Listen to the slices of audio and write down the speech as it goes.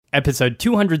Episode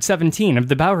 217 of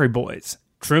The Bowery Boys.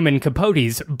 Truman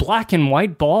Capote's Black and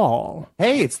White Ball.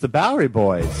 Hey, it's the Bowery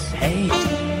Boys. Hey.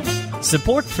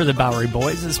 Support for The Bowery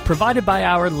Boys is provided by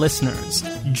our listeners.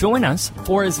 Join us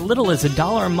for as little as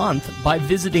 $1 a month by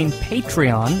visiting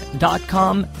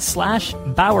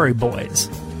patreon.com/Bowery Boys.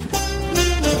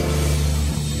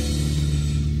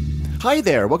 Hi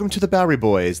there, welcome to the Bowery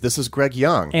Boys. This is Greg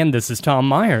Young. And this is Tom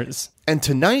Myers. And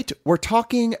tonight, we're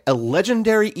talking a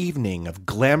legendary evening of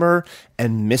glamour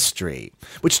and mystery,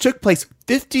 which took place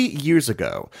 50 years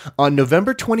ago on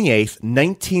November 28th,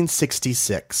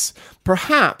 1966.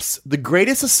 Perhaps the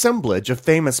greatest assemblage of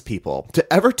famous people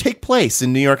to ever take place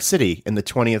in New York City in the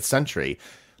 20th century.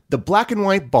 The Black and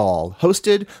White Ball,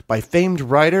 hosted by famed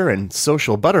writer and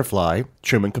social butterfly,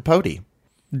 Truman Capote.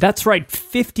 That's right,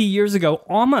 50 years ago,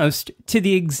 almost to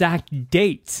the exact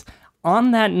dates.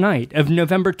 On that night of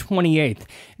November 28th,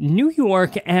 New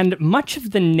York and much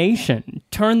of the nation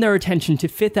turned their attention to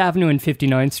 5th Avenue and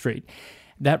 59th Street.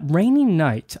 That rainy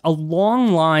night, a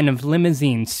long line of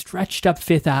limousines stretched up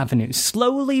 5th Avenue,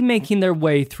 slowly making their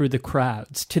way through the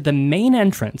crowds to the main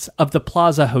entrance of the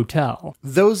Plaza Hotel.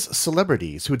 Those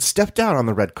celebrities who had stepped out on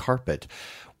the red carpet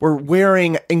were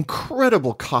wearing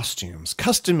incredible costumes,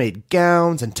 custom-made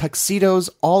gowns and tuxedos,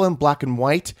 all in black and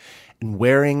white, and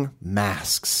wearing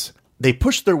masks. They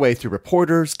pushed their way through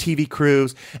reporters, TV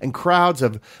crews, and crowds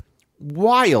of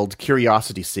wild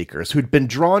curiosity seekers who'd been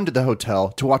drawn to the hotel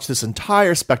to watch this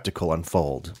entire spectacle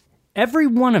unfold. Every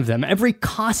one of them, every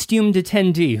costumed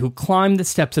attendee who climbed the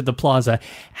steps of the plaza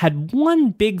had one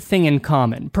big thing in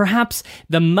common, perhaps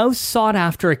the most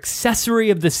sought-after accessory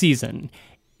of the season.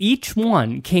 Each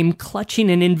one came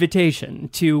clutching an invitation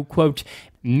to, quote,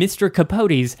 Mr.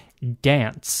 Capote's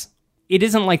dance. It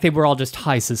isn't like they were all just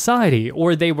high society,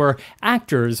 or they were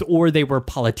actors, or they were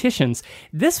politicians.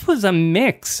 This was a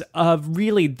mix of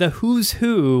really the who's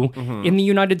who in the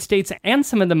United States and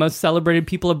some of the most celebrated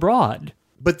people abroad.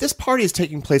 But this party is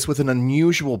taking place with an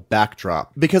unusual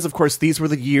backdrop because, of course, these were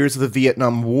the years of the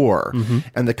Vietnam War,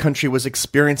 and the country was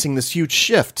experiencing this huge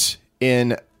shift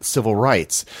in civil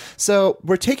rights. So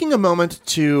we're taking a moment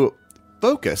to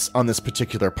focus on this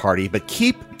particular party, but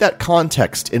keep that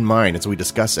context in mind as we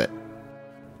discuss it.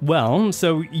 Well,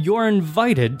 so you're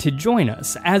invited to join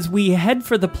us as we head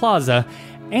for the plaza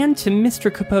and to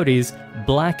Mr. Capote's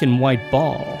Black and White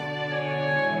Ball.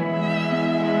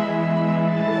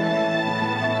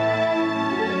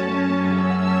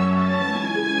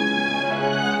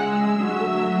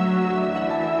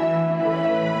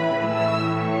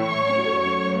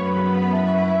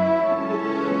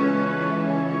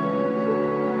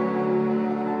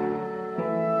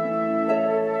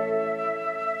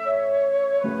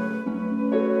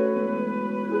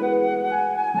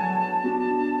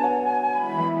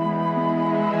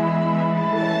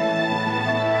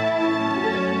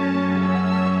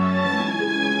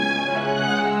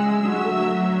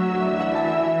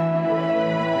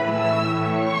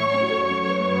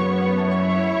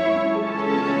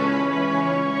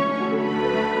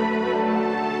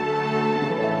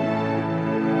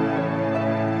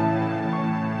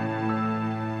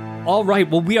 All right,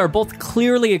 well, we are both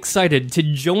clearly excited to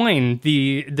join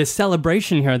the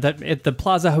celebration here at the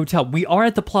Plaza Hotel. We are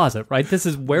at the Plaza, right? This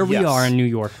is where we are in New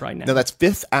York right now. Now, that's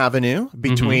 5th Avenue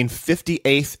between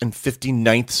 58th and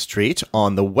 59th Street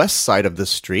on the west side of the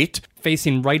street.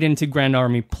 Facing right into Grand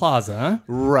Army Plaza.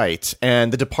 Right,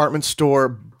 and the department store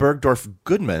Bergdorf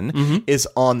Goodman is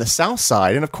on the south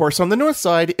side, and of course on the north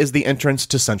side is the entrance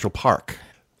to Central Park.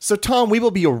 So, Tom, we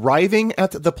will be arriving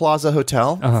at the Plaza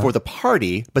Hotel for the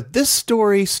party, but this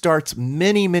story starts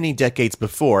many, many decades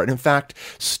before, and in fact,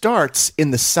 starts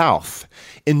in the South,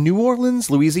 in New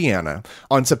Orleans, Louisiana,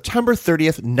 on September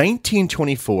 30th,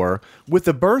 1924, with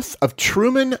the birth of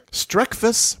Truman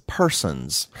Streckfus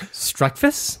Persons.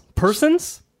 Streckfus?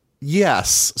 Persons?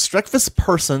 Yes, Streckfus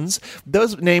Persons.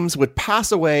 Those names would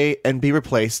pass away and be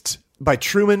replaced by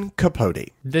Truman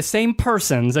Capote. The same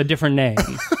person's a different name.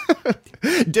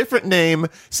 Different name,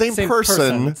 same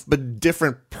person, but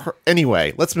different...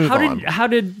 Anyway, let's move on. How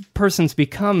did Persons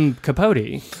become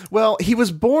Capote? Well, he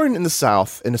was born in the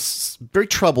South in a very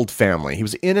troubled family. He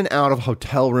was in and out of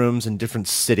hotel rooms in different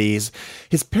cities.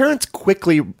 His parents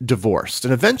quickly divorced,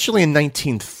 and eventually in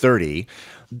 1930...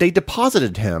 they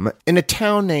deposited him in a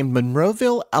town named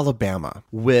Monroeville, Alabama,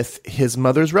 with his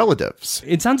mother's relatives.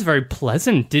 It sounds very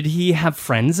pleasant. Did he have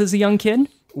friends as a young kid?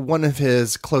 One of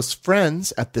his close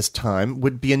friends at this time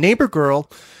would be a neighbor girl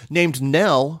named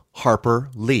Nell Harper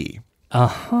Lee.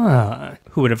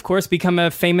 Who would, of course, become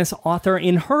a famous author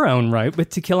in her own right with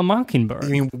To Kill a Mockingbird. I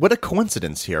mean, what a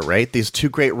coincidence here, right? These two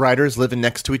great writers living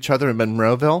next to each other in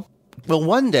Monroeville. Well,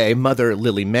 one day, Mother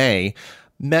Lily May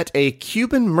met a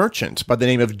Cuban merchant by the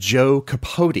name of Joe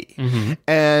Capote.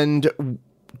 And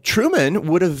Truman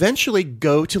would eventually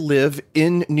go to live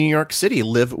in New York City,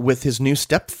 live with his new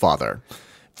stepfather.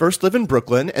 First live in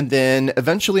Brooklyn, and then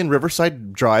eventually in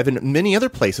Riverside Drive and many other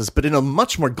places, but in a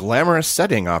much more glamorous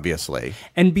setting, obviously.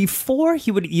 And before he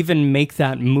would even make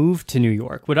that move to New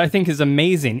York, what I think is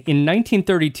amazing, in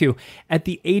 1932, at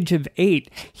the age of 8,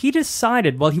 he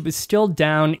decided, while he was still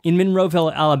down in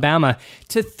Monroeville, Alabama,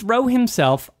 to throw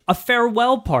himself a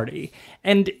farewell party.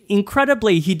 And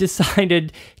incredibly, he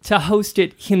decided to host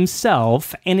it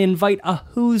himself and invite a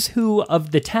who's who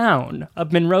of the town of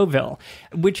Monroeville,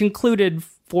 which included,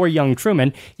 for young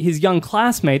Truman, his young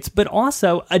classmates, but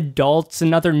also adults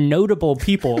and other notable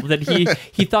people that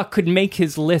he thought could make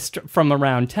his list from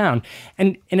around town.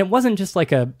 And it wasn't just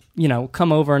like a,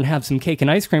 come over and have some cake and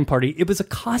ice cream party. It was a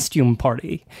costume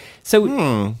party.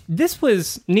 So this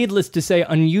was, needless to say,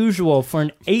 unusual for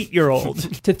an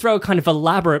 8-year-old to throw a kind of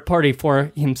elaborate party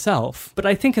for himself. But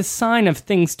I think a sign of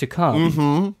things to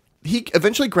come. He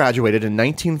eventually graduated in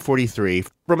 1943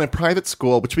 from a private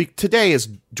school, which today is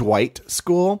Dwight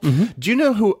School. Do you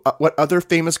know what other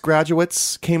famous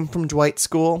graduates came from Dwight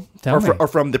School? Or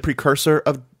from the precursor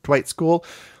of Dwight School?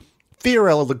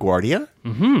 Fiorello LaGuardia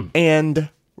and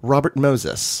Robert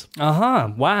Moses.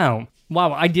 Wow.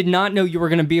 Wow, I did not know you were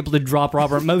going to be able to drop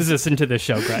Robert Moses into this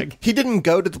show, Greg. He didn't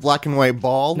go to the black and white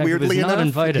ball, weirdly enough.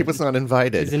 He was not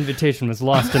invited. His invitation was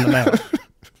lost in the mail.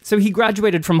 So he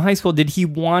graduated from high school. Did he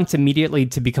want immediately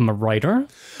to become a writer?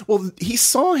 Well, he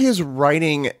saw his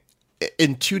writing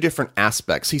in two different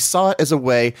aspects. He saw it as a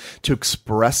way to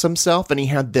express himself, and he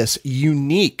had this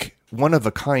unique,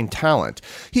 one-of-a-kind talent.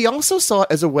 He also saw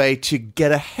it as a way to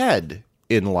get ahead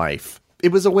in life.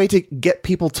 It was a way to get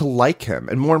people to like him,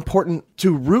 and more important,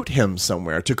 to root him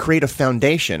somewhere, to create a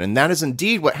foundation. And that is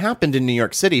indeed what happened in New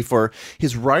York City, for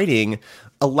his writing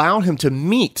allowed him to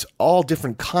meet all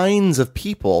different kinds of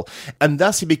people, and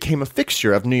thus he became a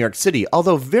fixture of New York City,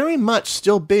 although very much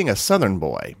still being a Southern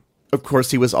boy. Of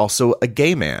course, he was also a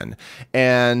gay man,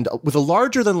 and with a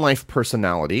larger-than-life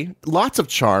personality, lots of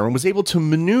charm, and was able to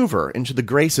maneuver into the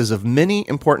graces of many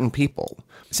important people.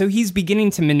 So he's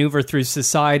beginning to maneuver through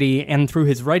society and through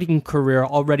his writing career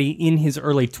already in his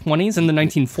early 20s, in the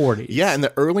 1940s. Yeah, in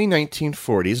the early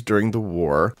 1940s, during the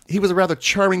war, he was a rather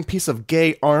charming piece of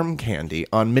gay arm candy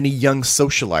on many young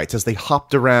socialites as they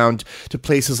hopped around to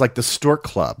places like the Stork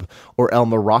Club or El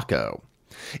Morocco.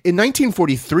 In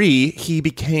 1943, he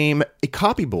became a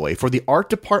copy boy for the art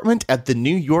department at The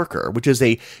New Yorker, which is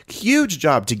a huge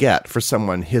job to get for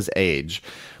someone his age.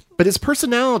 But his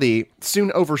personality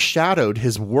soon overshadowed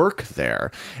his work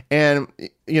there. And,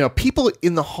 people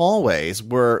in the hallways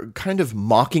were kind of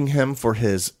mocking him for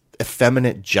his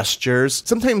effeminate gestures,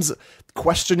 sometimes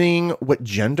questioning what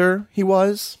gender he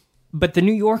was. But The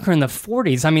New Yorker in the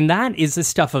 40s, that is the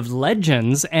stuff of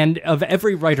legends and of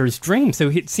every writer's dream. So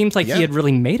it seems like he had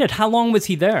really made it. How long was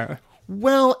he there?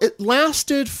 Well, it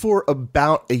lasted for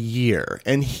about a year,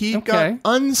 and he got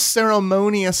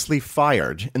unceremoniously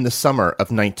fired in the summer of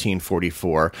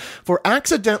 1944 for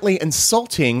accidentally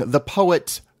insulting the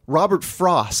poet Robert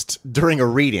Frost during a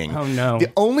reading. Oh, no.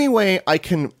 The only way I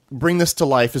can bring this to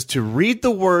life is to read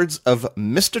the words of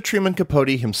Mr. Truman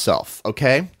Capote himself,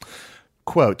 okay?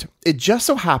 Quote, "It just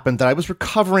so happened that I was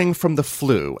recovering from the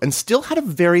flu and still had a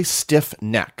very stiff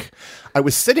neck. I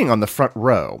was sitting on the front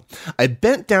row. I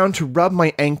bent down to rub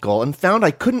my ankle and found I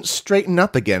couldn't straighten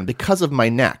up again because of my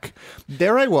neck.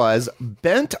 There I was,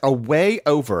 bent away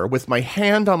over with my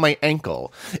hand on my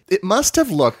ankle. It must have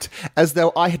looked as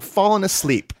though I had fallen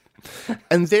asleep.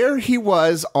 And there he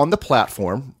was on the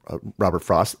platform, Robert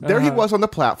Frost, there he was on the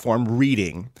platform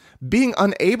reading. Being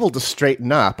unable to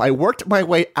straighten up, I worked my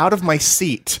way out of my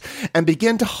seat and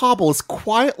began to hobble as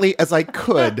quietly as I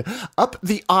could up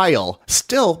the aisle,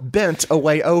 still bent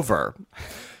away over.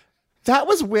 That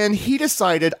was when he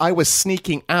decided I was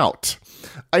sneaking out.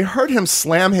 I heard him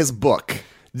slam his book.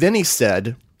 Then he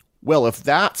said, 'Well, if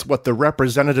that's what the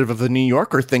representative of the New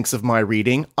Yorker thinks of my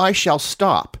reading, I shall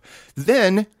stop.'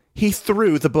 Then he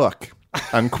threw the book,"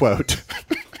 unquote.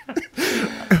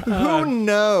 Who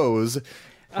knows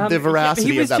the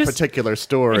veracity of that particular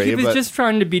story? He was just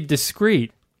trying to be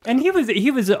discreet. And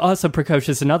he was also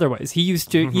precocious in other ways. He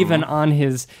used to, even on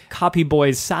his copy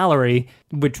boy's salary,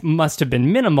 which must have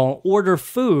been minimal, order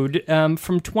food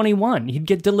from 21. He'd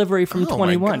get delivery from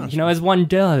 21, as one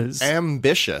does.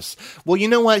 Ambitious. Well, you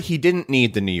know what? He didn't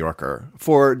need the New Yorker.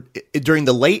 During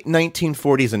the late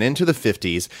 1940s and into the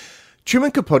 50s,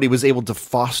 Truman Capote was able to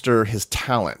foster his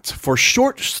talent for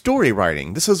short story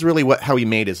writing. This is really how he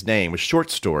made his name, was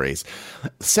short stories.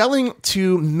 Selling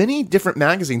to many different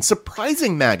magazines,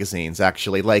 surprising magazines,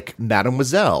 actually, like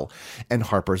Mademoiselle and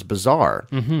Harper's Bazaar.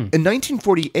 In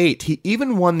 1948, he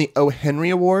even won the O. Henry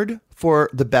Award for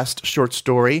the best short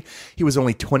story. He was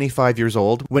only 25 years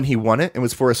old when he won it. It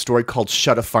was for a story called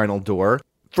Shut a Final Door.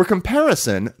 For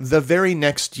comparison, the very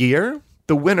next year,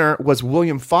 the winner was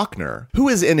William Faulkner, who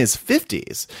is in his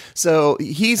 50s. So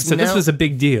this was a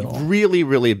big deal. Really,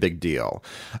 really a big deal.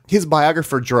 His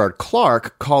biographer, Gerard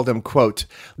Clark, called him, quote,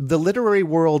 the literary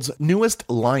world's newest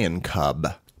lion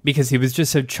cub. Because he was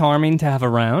just so charming to have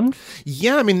around?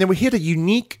 Yeah, I mean, he had a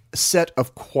unique set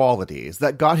of qualities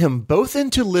that got him both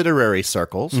into literary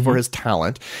circles for his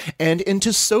talent and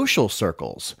into social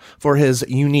circles for his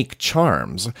unique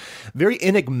charms. Very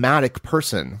enigmatic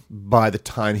person by the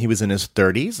time he was in his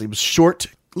 30s. He was short,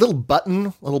 little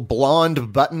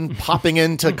blonde button popping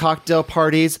into cocktail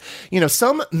parties.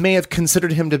 Some may have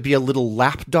considered him to be a little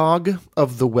lapdog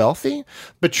of the wealthy,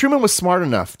 but Truman was smart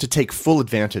enough to take full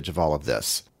advantage of all of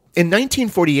this. In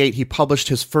 1948, he published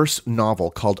his first novel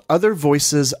called Other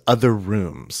Voices, Other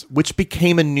Rooms, which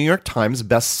became a New York Times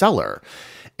bestseller.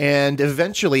 And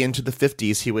eventually into the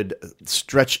 50s, he would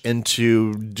stretch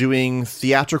into doing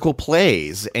theatrical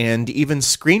plays and even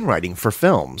screenwriting for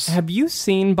films. Have you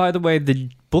seen, by the way, the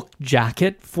book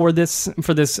jacket for this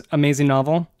amazing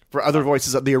novel? For Other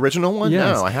Voices, the original one?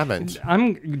 Yes. No, I haven't.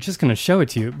 I'm just going to show it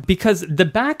to you, because the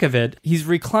back of it, he's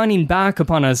reclining back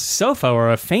upon a sofa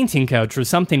or a fainting couch or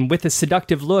something with a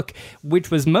seductive look, which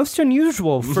was most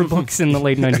unusual for books in the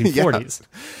late 1940s.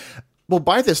 Yeah. Well,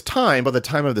 by the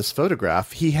time of this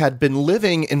photograph, he had been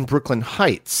living in Brooklyn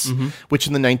Heights, which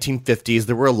in the 1950s,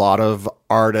 there were a lot of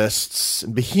artists,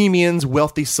 bohemians,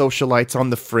 wealthy socialites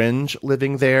on the fringe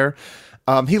living there.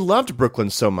 He loved Brooklyn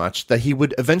so much that he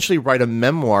would eventually write a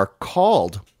memoir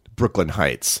called Brooklyn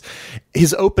Heights.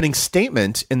 His opening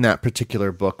statement in that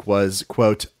particular book was,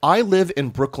 quote, I live in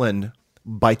Brooklyn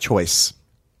by choice,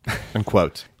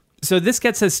 unquote. So this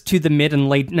gets us to the mid and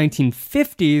late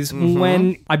 1950s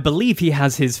when I believe he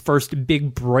has his first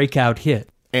big breakout hit.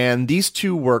 And these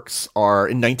two works are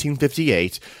in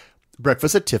 1958,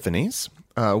 Breakfast at Tiffany's,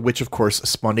 which, of course,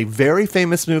 spawned a very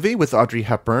famous movie with Audrey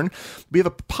Hepburn. We have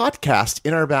a podcast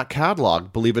in our back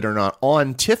catalog, believe it or not,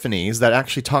 on Tiffany's that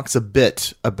actually talks a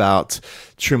bit about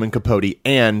Truman Capote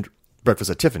and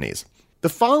Breakfast at Tiffany's. The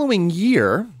following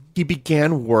year, he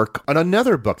began work on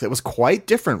another book that was quite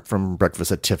different from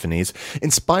Breakfast at Tiffany's,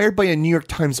 inspired by a New York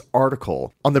Times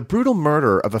article on the brutal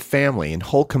murder of a family in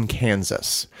Holcomb,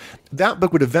 Kansas. That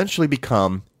book would eventually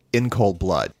become In Cold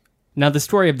Blood. Now, the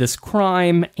story of this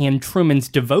crime and Truman's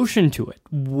devotion to it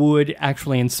would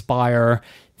actually inspire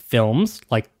films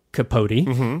like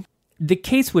Capote. The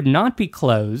case would not be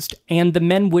closed, and the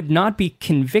men would not be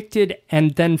convicted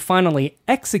and then finally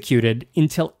executed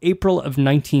until April of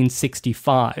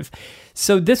 1965.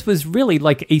 So this was really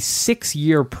like a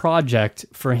 6-year project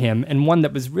for him, and one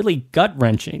that was really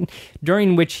gut-wrenching,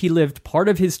 during which he lived part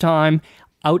of his time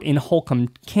out in Holcomb,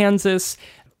 Kansas.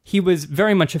 He was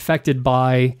very much affected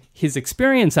by his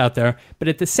experience out there, but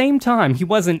at the same time, he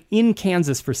wasn't in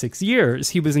Kansas for 6 years.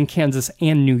 He was in Kansas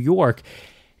and New York.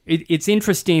 It's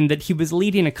interesting that he was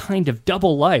leading a kind of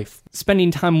double life, spending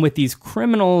time with these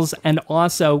criminals and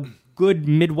also good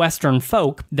Midwestern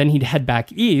folk. Then he'd head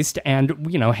back east and,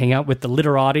 hang out with the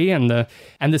literati and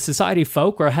the society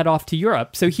folk, or head off to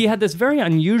Europe. So he had this very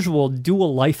unusual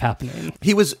dual life happening.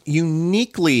 He was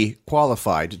uniquely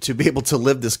qualified to be able to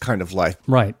live this kind of life.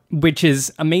 Right, which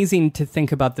is amazing to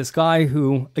think about this guy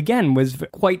who, again, was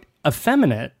quite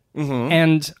effeminate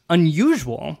and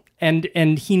unusual.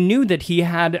 And he knew that he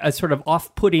had a sort of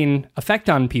off-putting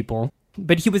effect on people,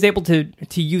 but he was able to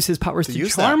use his powers to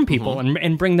charm people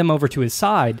and bring them over to his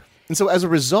side. And so as a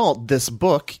result, this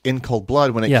book, In Cold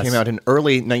Blood, when it came out in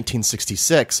early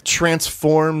 1966,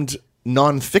 transformed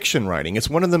nonfiction writing. It's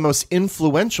one of the most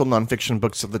influential nonfiction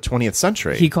books of the 20th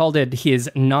century. He called it his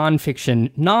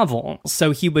nonfiction novel. So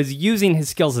he was using his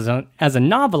skills as a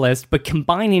novelist, but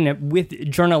combining it with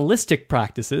journalistic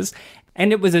practices.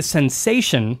 And it was a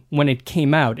sensation when it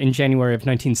came out in January of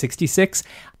 1966.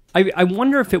 I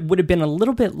wonder if it would have been a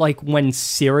little bit like when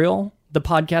Serial, the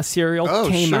podcast Serial,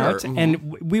 came out.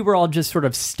 And we were all just sort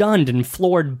of stunned and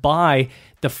floored by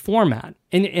the format.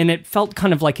 And it felt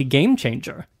kind of like a game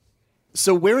changer.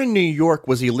 So where in New York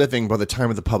was he living by the time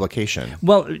of the publication?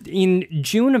 Well, in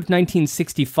June of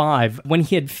 1965, when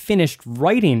he had finished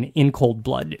writing In Cold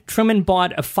Blood, Truman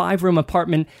bought a 5-room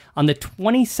apartment on the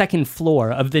 22nd floor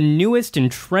of the newest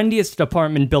and trendiest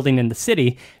apartment building in the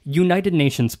city, United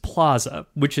Nations Plaza,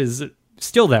 which is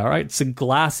still there, right? It's a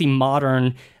glassy,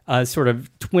 modern sort of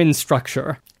twin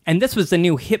structure. And this was the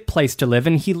new hip place to live.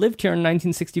 And he lived here in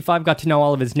 1965, got to know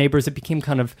all of his neighbors. It became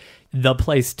kind of the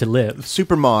place to live.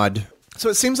 Super mod. So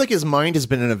it seems like his mind has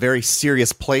been in a very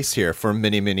serious place here for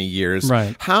many, many years.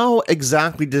 Right. How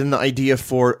exactly did an idea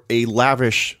for a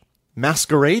lavish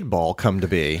masquerade ball come to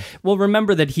be? Well,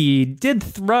 remember that he did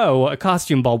throw a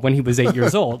costume ball when he was 8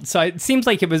 years old. So it seems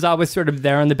like it was always sort of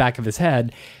there in the back of his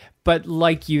head. But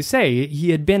like you say, he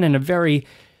had been in a very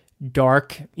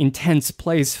dark, intense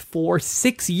place for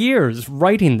 6 years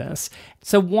writing this.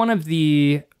 So one of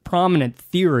the prominent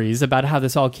theories about how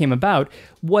this all came about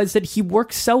was that he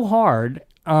worked so hard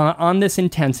on this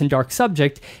intense and dark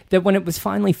subject that when it was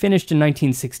finally finished in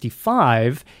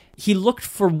 1965, he looked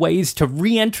for ways to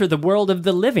re-enter the world of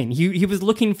the living. He was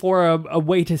looking for a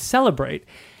way to celebrate.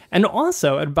 And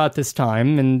also, at about this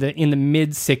time, in the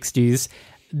mid-60s,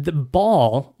 the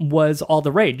ball was all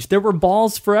the rage. There were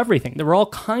balls for everything. There were all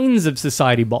kinds of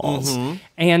society balls. Mm-hmm.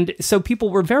 And so people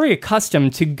were very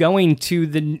accustomed to going to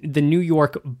the New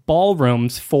York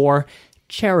ballrooms for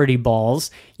charity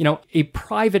balls. You know, a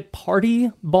private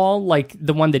party ball like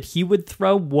the one that he would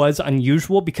throw was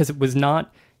unusual because it was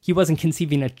not... He wasn't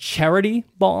conceiving a charity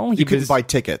ball. You couldn't buy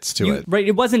tickets to it. Right.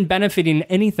 It wasn't benefiting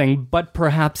anything but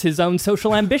perhaps his own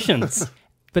social ambitions.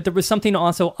 But there was something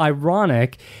also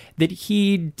ironic that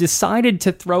he decided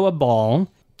to throw a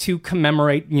ball to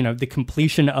commemorate, the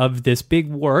completion of this big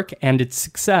work and its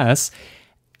success.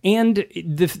 And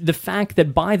the fact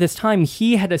that by this time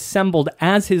he had assembled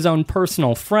as his own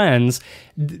personal friends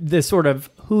the sort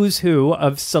of who's who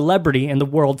of celebrity in the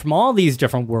world from all these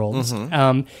different worlds.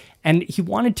 Mm-hmm. And he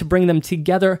wanted to bring them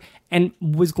together and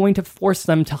was going to force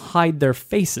them to hide their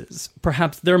faces.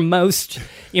 Perhaps their most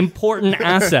important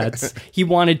assets he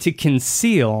wanted to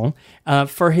conceal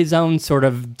for his own sort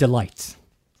of delight.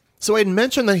 So I'd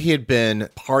mentioned that he had been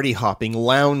party hopping,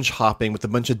 lounge hopping with a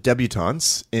bunch of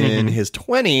debutantes in his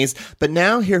 20s, but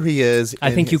now here he is.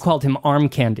 I think you called him arm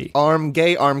candy.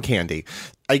 Gay arm candy.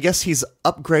 I guess he's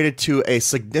upgraded to a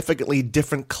significantly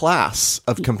different class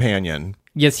of companion.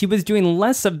 Yes, he was doing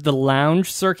less of the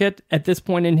lounge circuit at this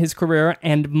point in his career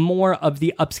and more of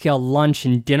the upscale lunch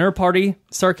and dinner party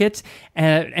circuit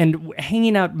and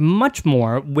hanging out much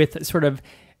more with sort of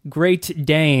great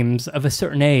dames of a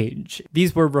certain age.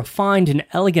 These were refined and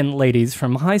elegant ladies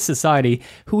from high society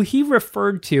who he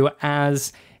referred to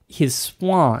as his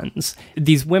swans.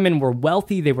 These women were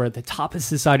wealthy, they were at the top of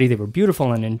society, they were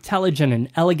beautiful and intelligent and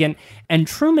elegant, and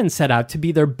Truman set out to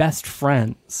be their best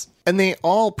friends. And they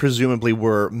all presumably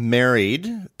were married,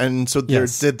 and so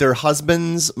did their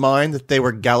husbands mind that they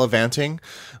were gallivanting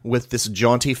with this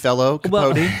jaunty fellow,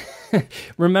 Capote? Well,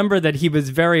 remember that he was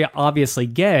very obviously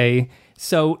gay,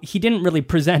 so he didn't really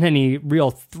present any real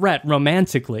threat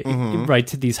romantically, right,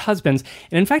 to these husbands.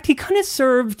 And in fact, he kind of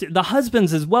served the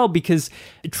husbands as well because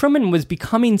Truman was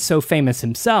becoming so famous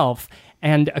himself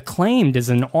and acclaimed as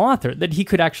an author that he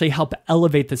could actually help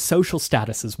elevate the social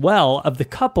status as well of the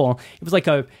couple. It was like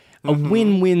a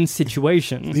win-win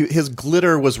situation. His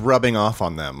glitter was rubbing off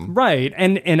on them. Right.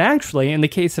 And actually, in the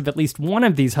case of at least one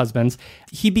of these husbands,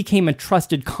 he became a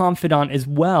trusted confidant as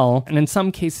well, and in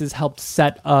some cases helped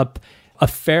set up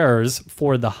affairs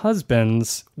for the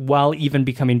husbands while even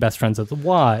becoming best friends of the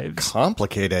wives.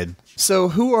 Complicated. So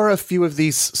who are a few of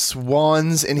these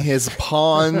swans in his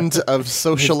pond of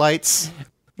socialites?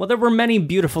 Well, there were many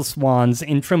beautiful swans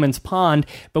in Truman's pond,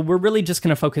 but we're really just going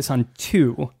to focus on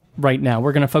two right now.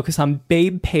 We're going to focus on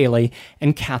Babe Paley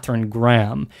and Katharine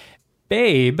Graham.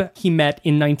 Babe, he met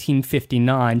in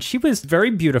 1959. She was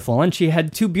very beautiful, and she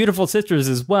had two beautiful sisters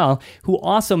as well, who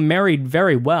also married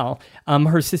very well.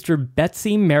 Her sister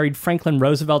Betsy married Franklin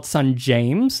Roosevelt's son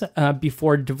James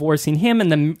before divorcing him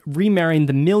and then remarrying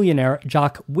the millionaire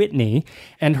Jock Whitney.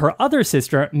 And her other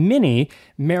sister, Minnie,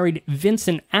 married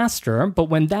Vincent Astor, but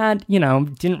when that,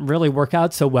 didn't really work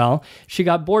out so well, she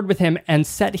got bored with him and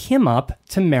set him up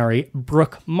to marry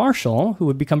Brooke Marshall, who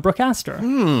would become Brooke Astor.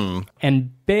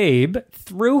 And Babe,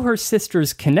 through her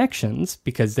sister's connections,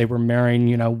 because they were marrying,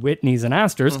 Whitneys and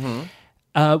Astors,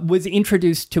 was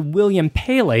introduced to William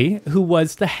Paley, who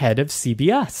was the head of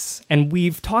CBS. And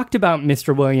we've talked about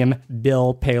Mr. William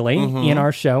Bill Paley in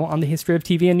our show on the history of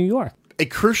TV in New York. A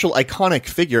crucial, iconic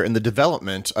figure in the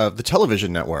development of the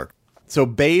television network. So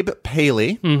Babe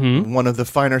Paley, one of the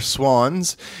finer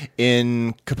swans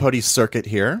in Capote's circuit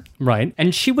here. Right.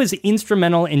 And she was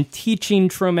instrumental in teaching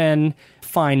Truman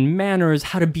fine manners,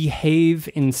 how to behave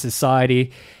in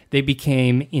society. They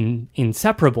became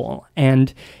inseparable.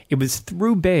 And it was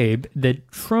through Babe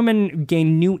that Truman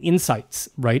gained new insights,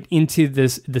 right, into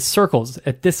the circles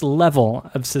at this level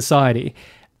of society.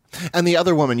 And the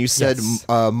other woman, you said Yes.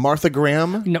 Martha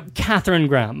Graham? No, Catherine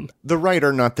Graham. The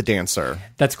writer, not the dancer.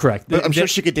 That's correct. But I'm sure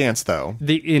she could dance, though.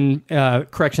 The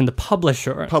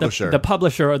publisher. The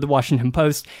publisher of the Washington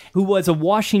Post, who was a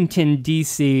Washington,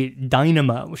 D.C.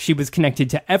 dynamo. She was connected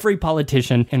to every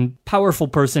politician and powerful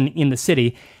person in the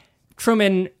city.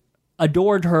 Truman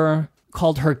adored her,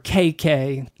 called her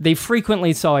KK. They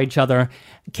frequently saw each other.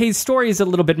 Kay's story is a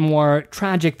little bit more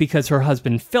tragic because her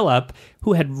husband, Philip,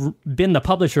 who had been the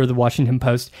publisher of the Washington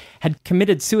Post, had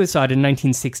committed suicide in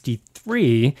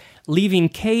 1963, leaving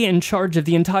Kay in charge of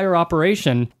the entire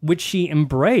operation, which she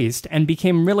embraced and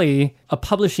became really a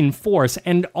publishing force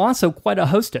and also quite a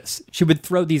hostess. She would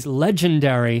throw these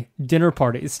legendary dinner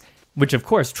parties, which of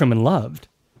course Truman loved.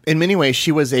 In many ways,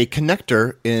 she was a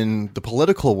connector in the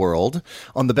political world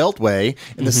on the Beltway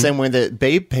in the same way that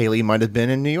Babe Paley might have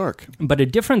been in New York. But a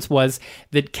difference was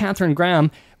that Catherine Graham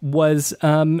was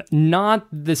not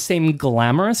the same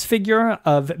glamorous figure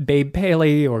of Babe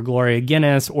Paley or Gloria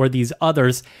Guinness or these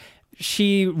others.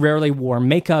 She rarely wore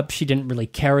makeup. She didn't really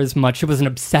care as much. She wasn't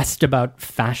obsessed about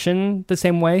fashion the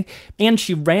same way. And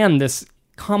she ran this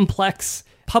complex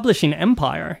publishing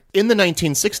empire. In the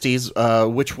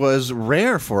 1960s, which was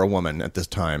rare for a woman at this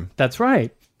time. That's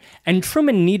right. And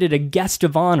Truman needed a guest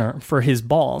of honor for his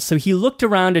ball, so he looked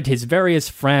around at his various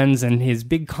friends and his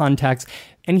big contacts,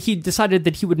 and he decided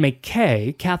that he would make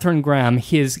Kay, Catherine Graham,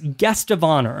 his guest of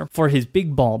honor for his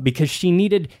big ball because she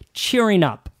needed cheering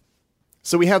up.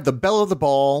 So we have the belle of the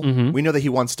ball. Mm-hmm. We know that he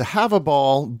wants to have a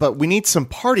ball, but we need some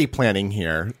party planning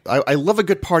here. I love a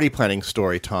good party planning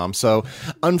story, Tom. So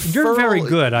You're very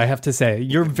good, I have to say.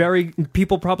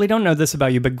 People probably don't know this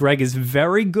about you, but Greg is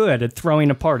very good at throwing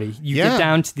a party. You get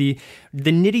down to the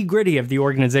nitty-gritty of the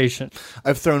organization.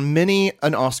 I've thrown many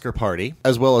an Oscar party,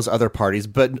 as well as other parties,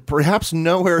 but perhaps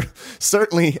nowhere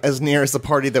certainly as near as the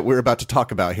party that we're about to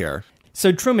talk about here.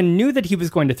 So Truman knew that he was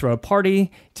going to throw a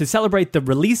party to celebrate the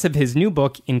release of his new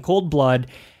book, In Cold Blood.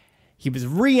 He was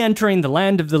re-entering the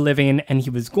land of the living, and he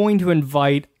was going to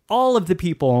invite all of the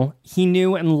people he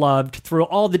knew and loved through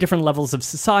all the different levels of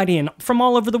society and from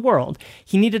all over the world.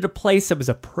 He needed a place that was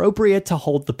appropriate to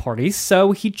hold the party,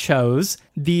 so he chose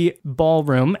the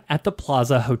ballroom at the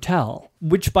Plaza Hotel,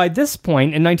 which by this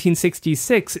point in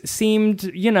 1966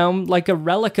 seemed, like a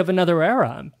relic of another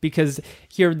era, because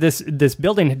here this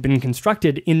building had been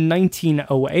constructed in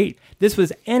 1908. This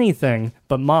was anything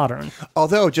but modern.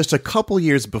 Although just a couple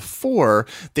years before,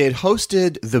 they had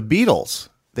hosted the Beatles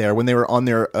there when they were on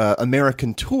their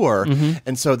American tour,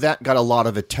 and so that got a lot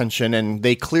of attention, and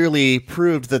they clearly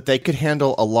proved that they could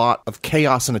handle a lot of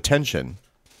chaos and attention.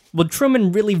 Well,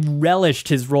 Truman really relished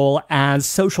his role as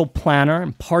social planner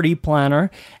and party planner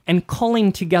and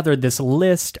calling together this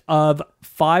list of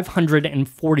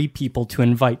 540 people to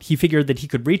invite. He figured that he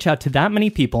could reach out to that many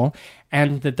people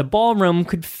and that the ballroom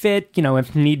could fit,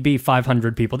 if need be,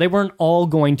 500 people. They weren't all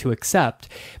going to accept.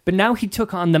 But now he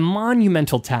took on the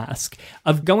monumental task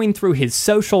of going through his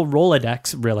social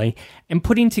Rolodex, really, and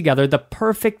putting together the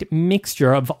perfect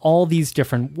mixture of all these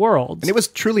different worlds. And it was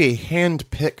truly a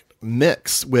hand-picked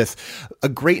mix with a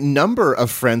great number of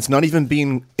friends not even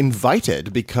being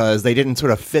invited because they didn't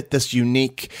sort of fit this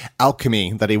unique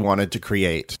alchemy that he wanted to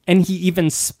create. And he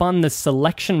even spun the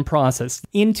selection process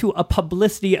into a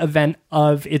publicity event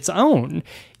of its own.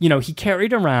 He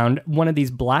carried around one of these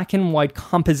black and white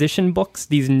composition books,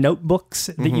 these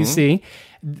notebooks that you see,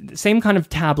 same kind of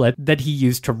tablet that he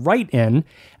used to write in.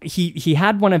 He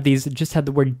had one of these that just had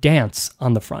the word dance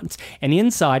on the front. And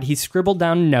inside, he scribbled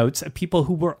down notes of people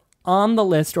who were on the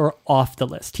list or off the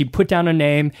list. He'd put down a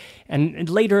name, and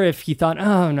later if he thought,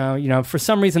 oh no, for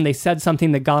some reason they said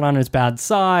something that got on his bad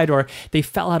side, or they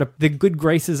fell out of the good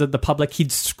graces of the public,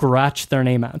 he'd scratch their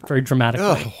name out very dramatically.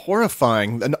 Ugh,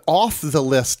 horrifying. An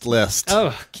off-the-list list.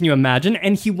 Oh, can you imagine?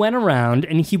 And he went around,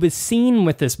 and he was seen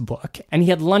with this book, and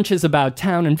he had lunches about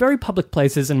town in very public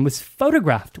places, and was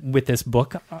photographed with this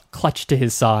book clutched to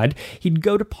his side. He'd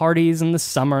go to parties in the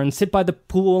summer and sit by the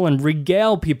pool and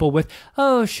regale people with,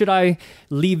 oh, should I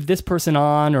leave this person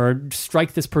on or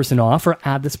strike this person off or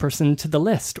add this person to the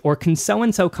list? Or can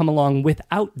so-and-so come along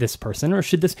without this person? Or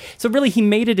should this... So really, he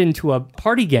made it into a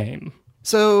party game.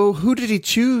 So who did he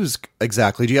choose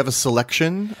exactly? Do you have a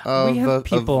selection of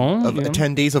people, of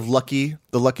attendees, of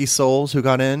the lucky souls who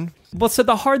got in? Well, so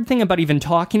the hard thing about even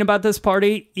talking about this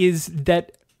party is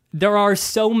that there are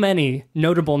so many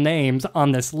notable names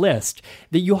on this list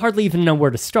that you hardly even know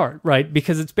where to start, right?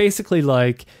 Because it's basically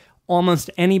like almost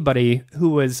anybody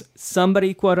who was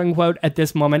somebody, quote unquote, at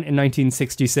this moment in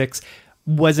 1966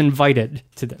 was invited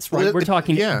to this, right? Well, We're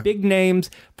talking big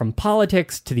names from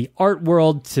politics to the art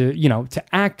world to, to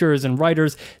actors and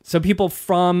writers. So people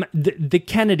from the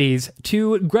Kennedys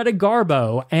to Greta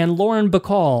Garbo and Lauren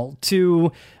Bacall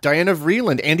to... Diana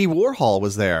Vreeland, Andy Warhol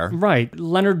was there. Right.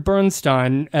 Leonard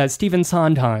Bernstein, Stephen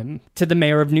Sondheim, to the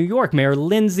mayor of New York, Mayor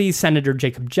Lindsay, Senator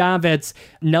Jacob Javits,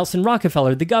 Nelson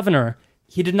Rockefeller, the governor.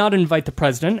 He did not invite the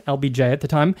president, LBJ at the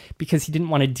time, because he didn't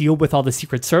want to deal with all the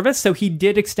Secret Service. So he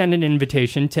did extend an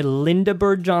invitation to Linda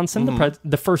Bird Johnson,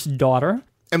 the first daughter.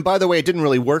 And by the way, it didn't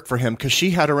really work for him because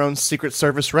she had her own Secret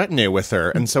Service retinue with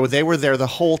her. And so they were there the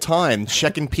whole time,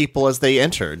 checking people as they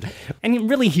entered. And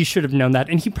really, he should have known that.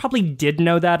 And he probably did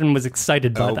know that and was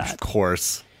excited by that. Of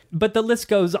course. But the list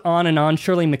goes on and on.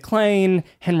 Shirley MacLaine,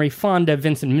 Henry Fonda,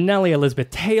 Vincent Minnelli, Elizabeth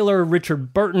Taylor,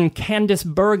 Richard Burton, Candice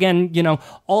Bergen,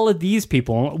 all of these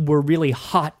people were really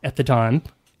hot at the time.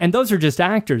 And those are just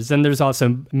actors. And there's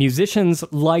also musicians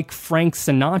like Frank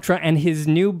Sinatra and his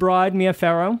new bride, Mia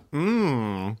Farrow.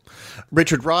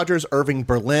 Richard Rodgers, Irving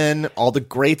Berlin, all the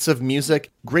greats of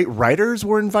music. Great writers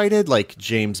were invited, like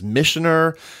James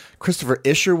Michener, Christopher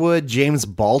Isherwood, James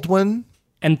Baldwin.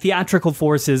 And theatrical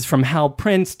forces from Hal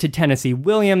Prince to Tennessee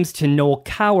Williams to Noel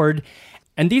Coward.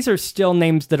 And these are still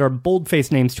names that are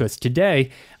bold-faced names to us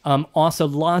today. Also,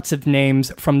 lots of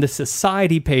names from the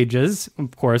society pages.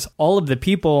 Of course, all of the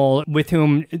people with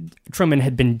whom Truman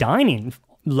had been dining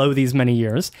lo these many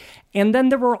years. And then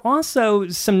there were also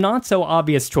some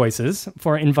not-so-obvious choices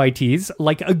for invitees,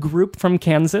 like a group from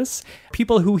Kansas,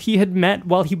 people who he had met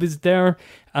while he was there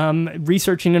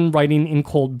researching and writing in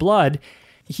cold blood.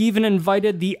 He even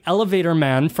invited the elevator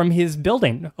man from his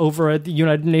building over at the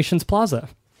United Nations Plaza.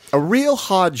 A real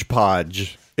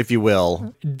hodgepodge, if you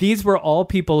will. These were all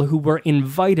people who were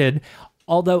invited,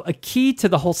 although a key to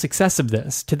the whole success of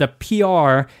this, to the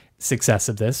PR success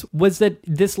of this, was that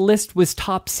this list was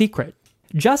top secret.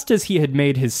 Just as he had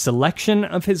made his selection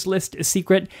of his list a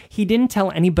secret, he didn't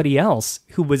tell anybody else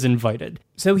who was invited.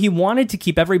 So he wanted to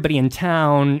keep everybody in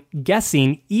town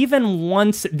guessing, even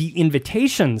once the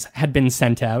invitations had been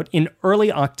sent out in early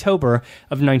October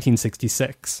of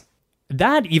 1966.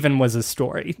 That even was a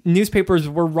story. Newspapers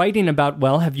were writing about,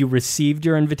 well, have you received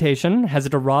your invitation? Has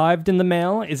it arrived in the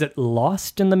mail? Is it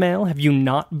lost in the mail? Have you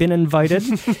not been invited?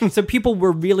 So people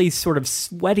were really sort of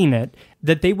sweating it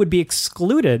that they would be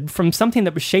excluded from something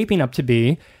that was shaping up to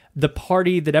be the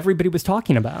party that everybody was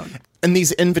talking about. And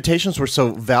these invitations were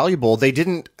so valuable, they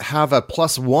didn't have a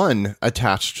 +1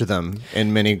 attached to them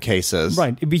in many cases.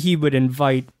 Right. He would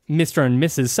invite Mr. and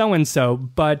Mrs. So-and-so,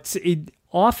 but it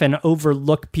often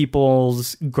overlook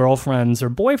people's girlfriends or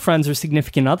boyfriends or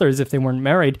significant others if they weren't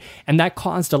married, and that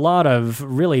caused a lot of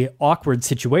really awkward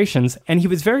situations. And he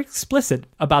was very explicit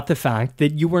about the fact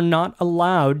that you were not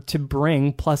allowed to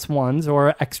bring +1s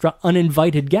or extra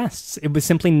uninvited guests. It was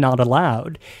simply not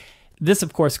allowed. This,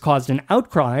 of course, caused an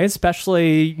outcry,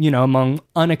 especially, among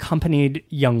unaccompanied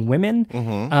young women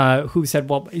who said,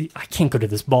 well, I can't go to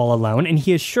this ball alone. And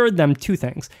he assured them two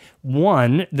things.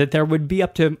 One, that there would be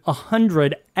up to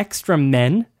 100 extra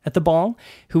men at the ball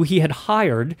who he had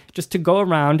hired just to go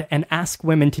around and ask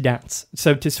women to dance.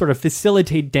 So to sort of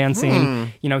facilitate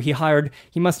dancing,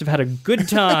 he must have had a good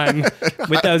time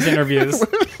with those interviews.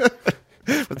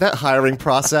 With that hiring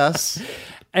process.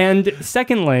 And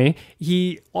secondly,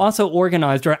 he also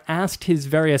organized or asked his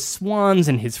various swans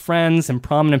and his friends in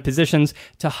prominent positions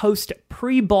to host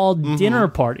pre-ball dinner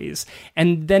parties.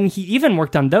 And then he even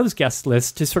worked on those guest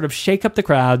lists to sort of shake up the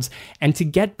crowds and to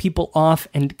get people off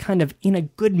and kind of in a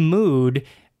good mood,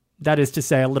 that is to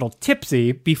say, a little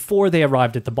tipsy, before they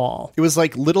arrived at the ball. It was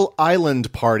like little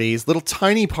island parties, little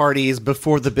tiny parties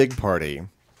before the big party.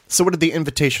 So what did the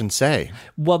invitation say?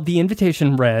 Well, the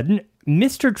invitation read,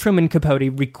 Mr. Truman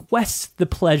Capote requests the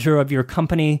pleasure of your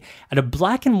company at a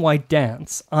black and white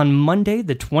dance on Monday,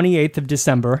 the 28th of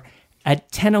December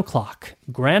at 10 o'clock,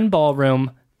 Grand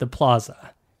Ballroom, the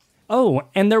Plaza. Oh,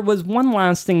 and there was one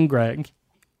last thing, Greg.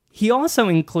 He also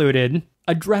included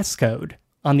a dress code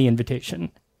on the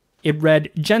invitation. It read,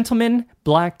 gentlemen,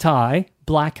 black tie,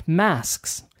 black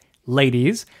masks.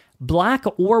 Ladies, black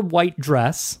or white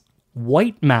dress,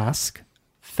 white mask,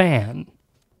 fan.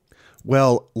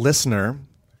 Well, listener,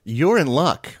 you're in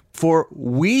luck, for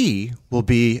we will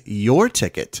be your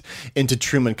ticket into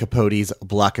Truman Capote's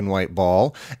black and white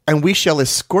ball, and we shall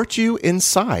escort you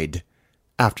inside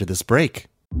after this break.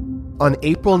 On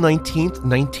April 19th,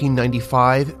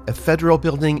 1995, a federal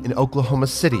building in Oklahoma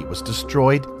City was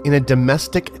destroyed in a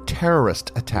domestic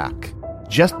terrorist attack.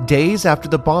 Just days after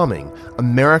the bombing,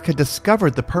 America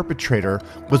discovered the perpetrator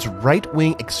was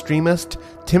right-wing extremist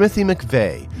Timothy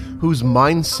McVeigh, whose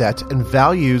mindset and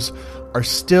values are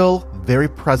still very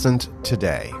present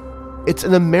today. It's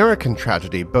an American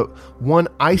tragedy, but one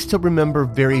I still remember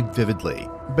very vividly.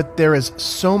 But there is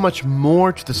so much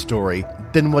more to the story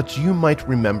than what you might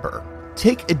remember.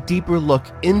 Take a deeper look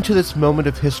into this moment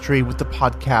of history with the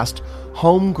podcast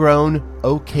Homegrown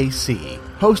OKC,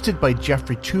 hosted by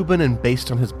Jeffrey Truman and based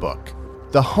on his book.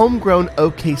 The Homegrown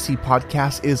OKC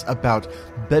podcast is about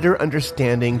better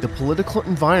understanding the political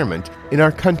environment in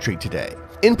our country today.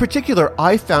 In particular,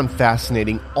 I found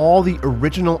fascinating all the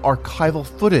original archival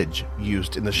footage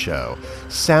used in the show,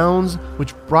 sounds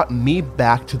which brought me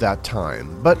back to that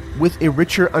time, but with a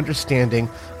richer understanding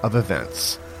of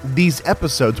events. These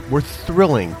episodes were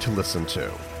thrilling to listen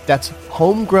to. That's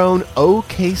Homegrown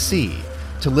OKC.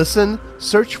 To listen,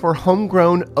 search for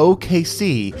Homegrown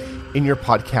OKC in your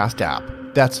podcast app.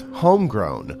 That's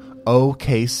Homegrown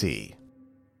OKC.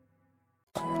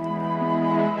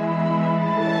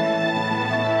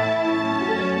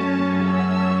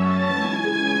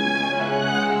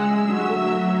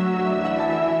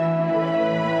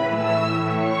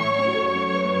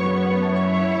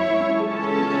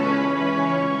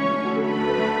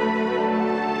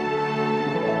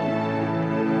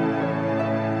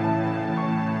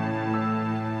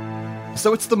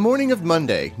 So it's the morning of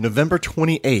Monday, November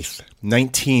 28th,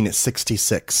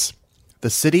 1966. The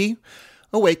city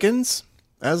awakens.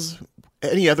 As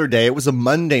any other day, it was a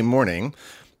Monday morning.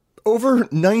 Over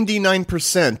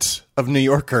 99% of New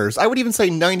Yorkers, I would even say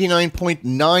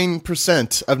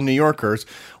 99.9% of New Yorkers,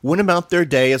 went about their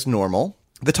day as normal.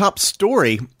 The top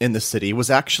story in the city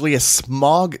was actually a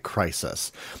smog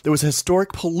crisis. There was a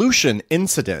historic pollution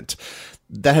incident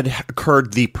that had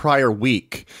occurred the prior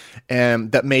week,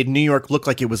 and that made New York look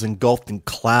like it was engulfed in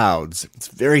clouds. It's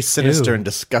very sinister and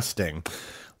disgusting.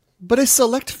 But a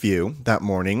select few that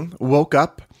morning woke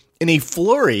up in a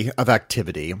flurry of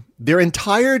activity, their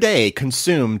entire day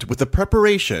consumed with the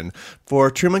preparation for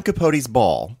Truman Capote's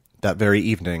ball that very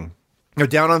evening. Now,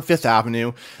 down on Fifth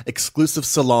Avenue, exclusive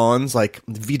salons like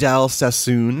Vidal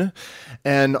Sassoon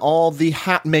and all the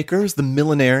hat makers, the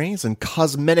millineries, and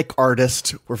cosmetic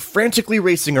artists were frantically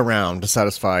racing around to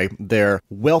satisfy their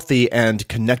wealthy and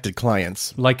connected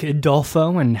clients. Like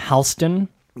Adolfo and Halston?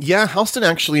 Yeah, Halston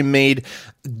actually made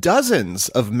dozens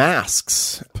of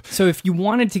masks. So if you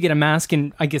wanted to get a mask,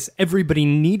 and I guess everybody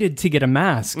needed to get a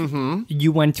mask,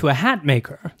 you went to a hat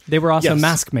maker. They were also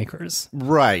mask makers.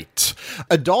 Right.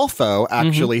 Adolfo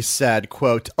actually said,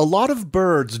 quote, "A lot of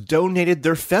birds donated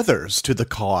their feathers to the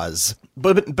cause."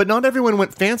 But not everyone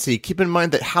went fancy. Keep in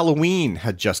mind that Halloween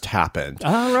had just happened.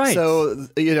 All right. So,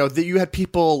 you had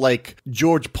people like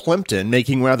George Plimpton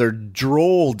making rather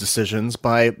droll decisions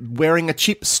by wearing a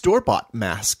cheap store-bought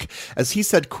mask. As he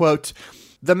said, quote,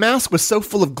 "The mask was so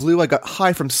full of glue I got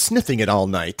high from sniffing it all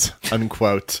night,"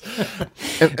 unquote.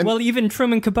 Well, even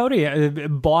Truman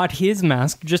Capote bought his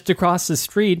mask just across the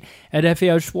street at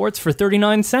F.A.O. Schwartz for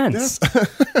 39 cents. Yes.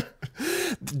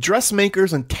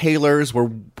 Dressmakers and tailors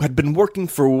had been working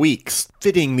for weeks,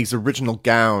 fitting these original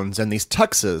gowns and these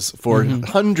tuxes for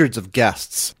hundreds of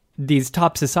guests. These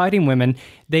top society women,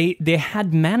 they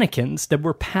had mannequins that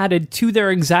were padded to their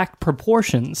exact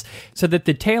proportions so that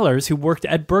the tailors who worked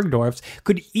at Bergdorf's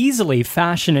could easily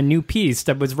fashion a new piece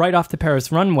that was right off the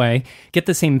Paris runway, get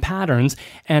the same patterns,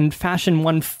 and fashion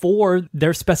one for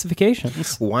their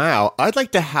specifications. Wow, I'd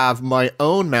like to have my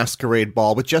own masquerade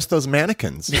ball with just those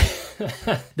mannequins.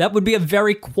 That would be a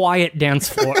very quiet dance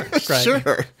floor. Greg.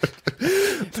 Sure.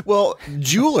 Well,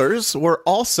 jewelers were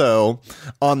also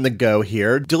on the go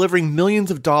here, delivering millions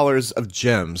of dollars of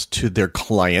gems to their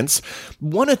clients.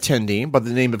 One attendee by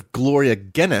the name of Gloria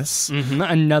Guinness.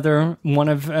 Another one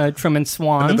of Truman's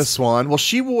swans. Another swan. Well,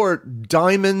 she wore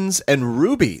diamonds and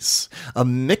rubies, a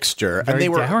mixture. Very and they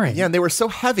were daring. Yeah, and they were so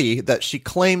heavy that she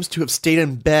claims to have stayed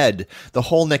in bed the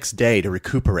whole next day to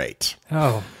recuperate.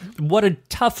 Oh, what a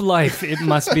tough life it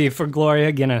must be for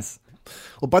Gloria Guinness.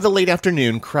 Well, by the late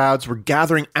afternoon, crowds were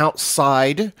gathering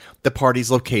outside the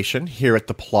party's location here at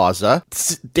the plaza,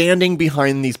 standing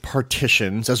behind these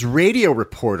partitions as radio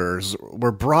reporters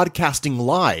were broadcasting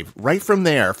live right from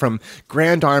there, from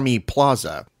Grand Army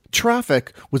Plaza.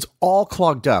 Traffic was all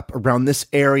clogged up around this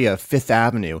area of Fifth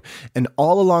Avenue and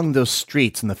all along those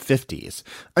streets in the 50s.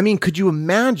 I mean, could you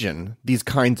imagine these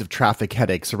kinds of traffic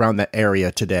headaches around that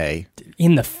area today?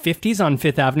 In the 50s on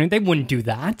Fifth Avenue, they wouldn't do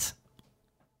that.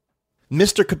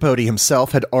 Mr. Capote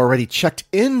himself had already checked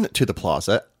in to the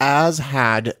plaza, as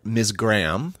had Ms.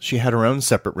 Graham. She had her own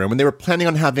separate room, and they were planning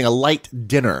on having a light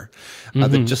dinner,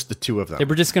 just the two of them. They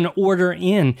were just going to order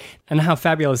in, and how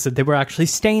fabulous that they were actually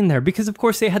staying there, because of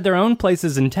course they had their own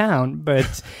places in town,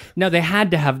 but no, they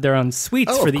had to have their own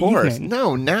suites for the evening.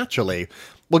 No, naturally.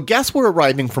 Well, guests were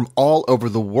arriving from all over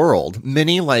the world.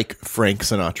 Many, like Frank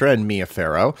Sinatra and Mia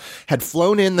Farrow, had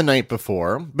flown in the night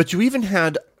before, but you even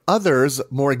had others,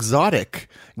 more exotic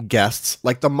guests,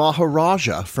 like the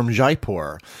Maharaja from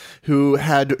Jaipur, who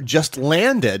had just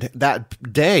landed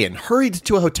that day and hurried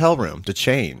to a hotel room to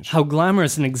change. How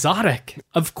glamorous and exotic.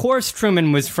 Of course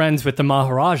Truman was friends with the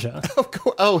Maharaja.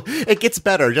 Oh, it gets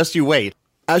better. Just you wait.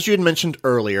 As you had mentioned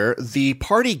earlier, the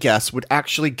party guests would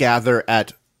actually gather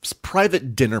at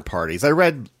private dinner parties. I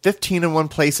read 15 in one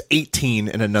place, 18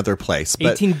 in another place.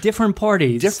 But 18 different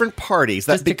parties. Different parties.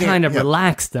 Just to kind of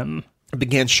relax them. It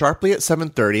began sharply at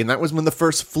 7:30, and that was when the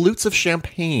first flutes of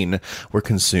champagne were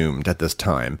consumed at this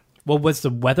time. Well, was the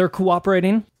weather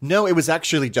cooperating? No, it was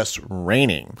actually just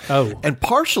raining. Oh. And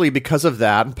partially because of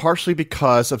that, and partially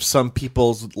because of some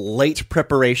people's late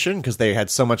preparation, because they had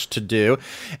so much to do,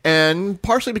 and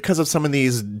partially because of some of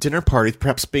these dinner parties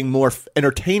perhaps being more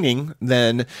entertaining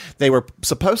than they were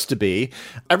supposed to be,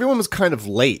 everyone was kind of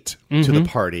late to the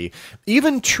party.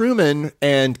 Even Truman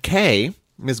and Kay,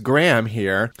 Ms. Graham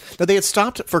here, that they had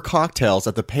stopped for cocktails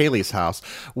at the Paley's house,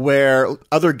 where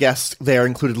other guests there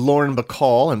included Lauren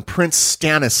Bacall and Prince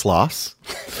Stanislaus,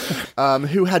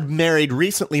 who had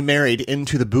recently married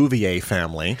into the Bouvier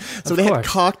family. So they had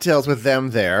cocktails with them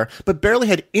there, but barely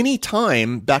had any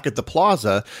time back at the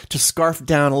plaza to scarf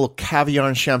down a little caviar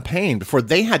and champagne before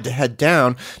they had to head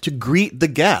down to greet the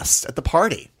guests at the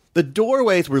party. The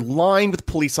doorways were lined with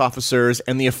police officers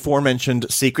and the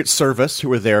aforementioned Secret Service who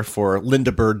were there for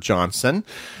Linda Bird Johnson.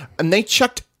 And they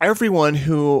checked everyone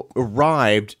who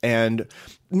arrived, and,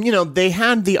 they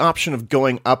had the option of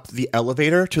going up the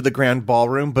elevator to the grand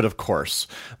ballroom, but of course,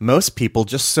 most people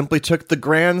just simply took the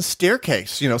grand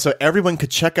staircase, so everyone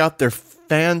could check out their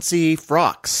fancy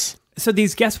frocks. So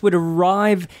these guests would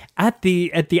arrive at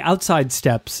the outside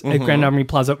steps at Grand Army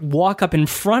Plaza, walk up in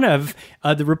front of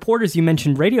the reporters. You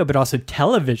mentioned radio, but also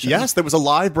television. Yes, there was a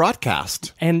live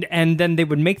broadcast. And then they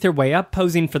would make their way up,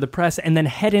 posing for the press, and then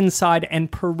head inside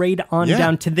and parade on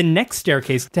down to the next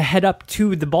staircase to head up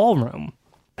to the ballroom.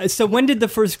 So when did the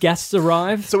first guests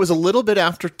arrive? So it was a little bit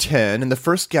after 10, and the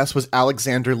first guest was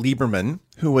Alexander Lieberman,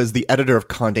 who was the editor of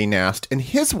Condé Nast, and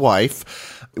his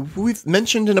wife, we've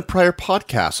mentioned in a prior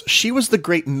podcast, she was the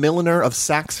great milliner of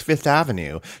Saks Fifth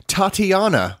Avenue,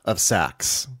 Tatiana of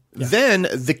Saks. Yeah. Then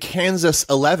the Kansas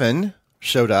 11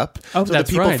 showed up. Oh, so that's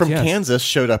the people right, from yes. Kansas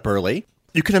showed up early.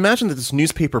 You can imagine that this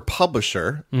newspaper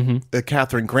publisher,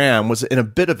 Katharine Graham, was in a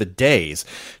bit of a daze.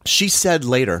 She said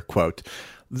later, quote,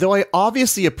 "Though I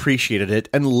obviously appreciated it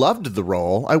and loved the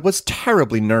role, I was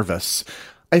terribly nervous.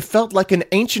 I felt like an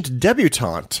ancient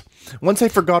debutante. Once I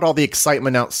forgot all the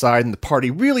excitement outside and the party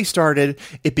really started,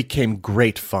 it became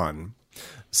great fun."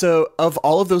 So, of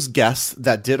all of those guests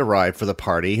that did arrive for the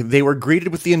party, they were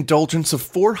greeted with the indulgence of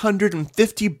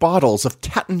 450 bottles of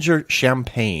Taittinger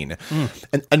champagne.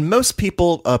 And most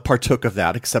people partook of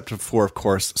that, except for, of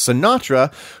course,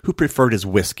 Sinatra, who preferred his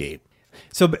whiskey.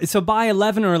 So by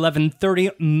 11 or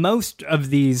 11:30, most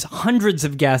of these hundreds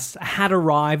of guests had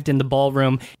arrived in the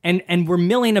ballroom and were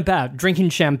milling about, drinking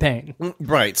champagne.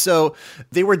 Right. So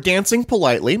they were dancing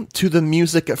politely to the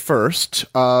music at first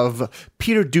of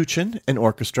Peter Duchin and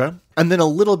orchestra, and then a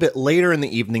little bit later in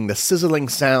the evening, the sizzling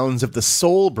sounds of the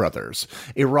Soul Brothers,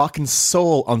 a rock and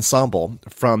soul ensemble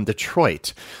from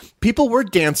Detroit. People were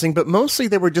dancing, but mostly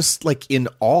they were just like in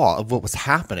awe of what was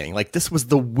happening. Like this was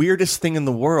the weirdest thing in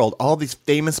the world. All these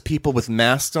famous people with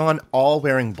masks on, all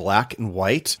wearing black and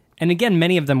white. And again,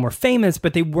 many of them were famous,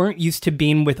 but they weren't used to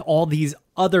being with all these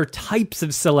other types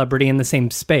of celebrity in the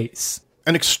same space.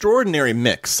 An extraordinary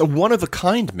mix, a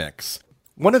one-of-a-kind mix.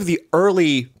 One of the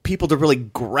early people to really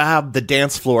grab the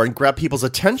dance floor and grab people's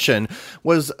attention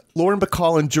was Lauren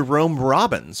Bacall and Jerome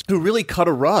Robbins, who really cut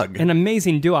a rug. An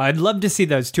amazing duo. I'd love to see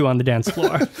those two on the dance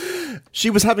floor.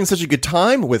 She was having such a good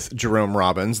time with Jerome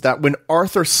Robbins that when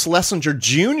Arthur Schlesinger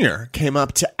Jr. came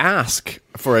up to ask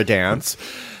for a dance,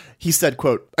 he said,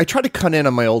 quote, "I tried to cut in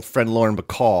on my old friend Lauren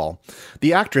Bacall.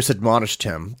 The actress admonished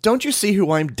him, 'Don't you see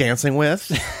who I'm dancing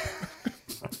with?'"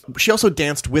 She also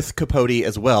danced with Capote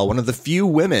as well, one of the few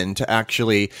women to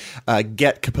actually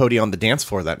get Capote on the dance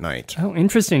floor that night. Oh,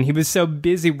 interesting. He was so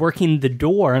busy working the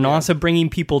door and also bringing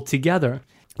people together.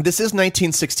 This is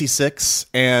 1966,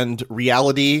 and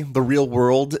reality, the real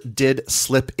world, did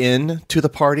slip in to the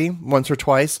party once or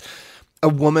twice. A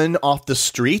woman off the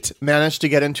street managed to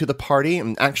get into the party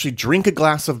and actually drink a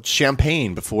glass of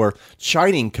champagne before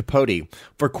chiding Capote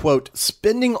for, quote,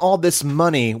 spending all this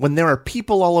money when there are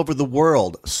people all over the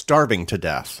world starving to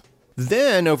death.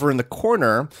 Then, over in the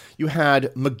corner, you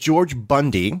had McGeorge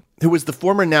Bundy, who was the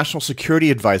former national security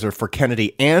advisor for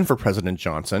Kennedy and for President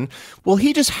Johnson. Well,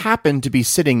 he just happened to be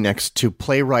sitting next to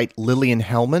playwright Lillian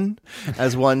Hellman,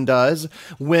 as one does,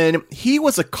 when he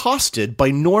was accosted by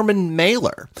Norman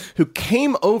Mailer, who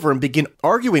came over and began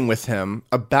arguing with him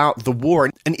about the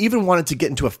war and even wanted to get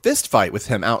into a fist fight with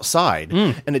him outside.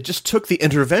 And it just took the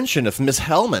intervention of Miss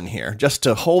Hellman here just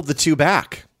to hold the two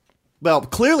back. Well,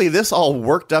 clearly this all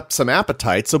worked up some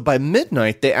appetite, so by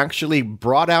midnight they actually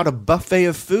brought out a buffet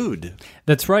of food.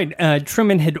 That's right.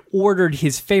 Truman had ordered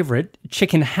his favorite,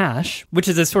 chicken hash, which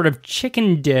is a sort of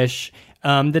chicken dish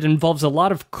that involves a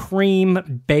lot of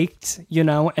cream baked,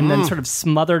 and then sort of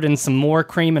smothered in some more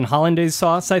cream and hollandaise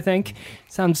sauce, I think.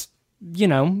 Sounds,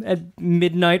 at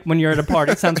midnight when you're at a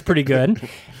party, sounds pretty good.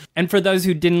 And for those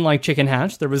who didn't like chicken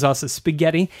hash, there was also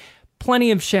spaghetti, plenty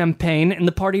of champagne, and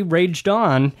the party raged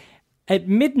on. At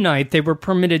midnight, they were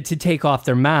permitted to take off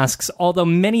their masks, although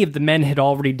many of the men had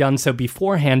already done so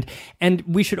beforehand. And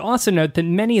we should also note that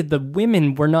many of the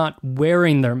women were not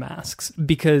wearing their masks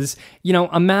because,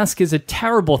 a mask is a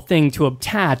terrible thing to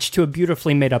attach to a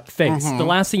beautifully made up face. The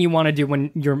last thing you want to do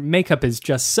when your makeup is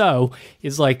just so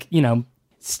is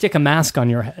stick a mask on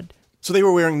your head. So they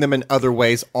were wearing them in other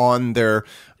ways on their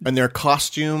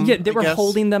costume? Yeah, they were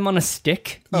holding them on a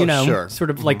stick, sure. sort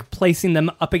of like placing them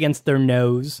up against their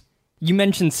nose. You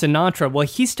mentioned Sinatra. Well,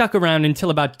 he stuck around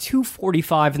until about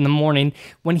 2:45 in the morning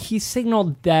when he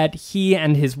signaled that he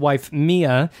and his wife,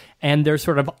 Mia, and their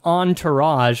sort of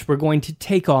entourage were going to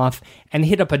take off and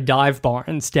hit up a dive bar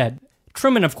instead.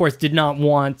 Truman, of course, did not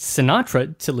want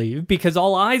Sinatra to leave because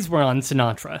all eyes were on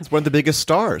Sinatra. It's one of the biggest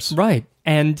stars. Right.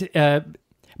 And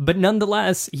but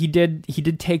nonetheless, he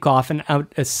did take off and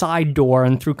out a side door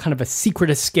and through kind of a secret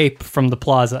escape from the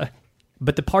plaza.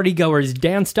 But the partygoers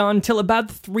danced on till about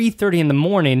 3:30 in the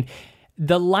morning.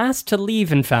 The last to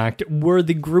leave, in fact, were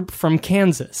the group from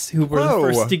Kansas, who were the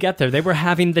first to get there. They were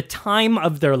having the time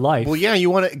of their life. Well, yeah,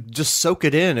 you want to just soak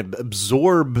it in,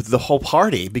 absorb the whole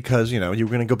party, because, you're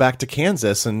going to go back to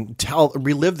Kansas and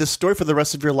relive this story for the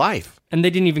rest of your life. And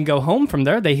they didn't even go home from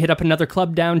there. They hit up another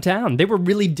club downtown. They were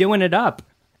really doing it up.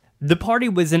 The party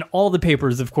was in all the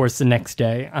papers, of course, the next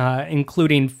day,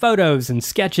 including photos and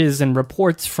sketches and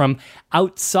reports from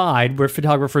outside where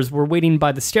photographers were waiting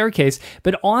by the staircase,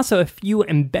 but also a few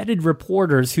embedded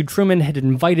reporters who Truman had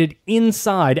invited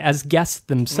inside as guests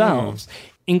themselves,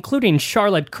 including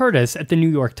Charlotte Curtis at the New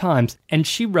York Times. And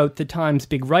she wrote the Times'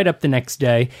 big write-up the next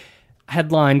day,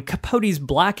 headline, Capote's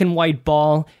Black and White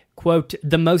Ball, quote,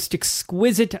 the most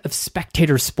exquisite of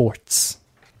spectator sports.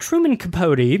 Truman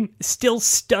Capote, still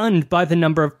stunned by the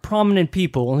number of prominent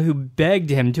people who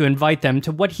begged him to invite them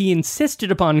to what he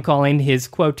insisted upon calling his,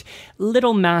 quote,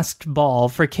 little masked ball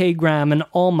for Kay Graham and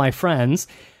all my friends,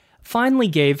 finally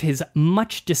gave his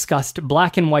much-discussed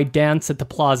black and white dance at the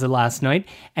plaza last night,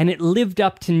 and it lived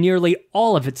up to nearly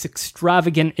all of its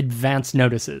extravagant advance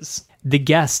notices. The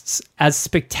guests, as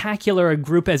spectacular a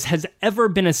group as has ever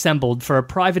been assembled for a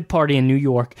private party in New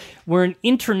York, were an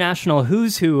international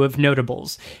who's who of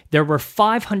notables. There were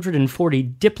 540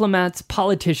 diplomats,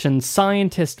 politicians,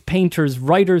 scientists, painters,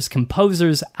 writers,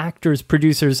 composers, actors,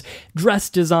 producers,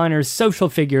 dress designers, social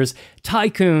figures,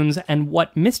 tycoons, and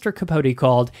what Mr. Capote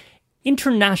called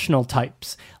international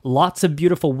types. Lots of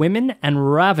beautiful women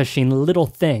and ravishing little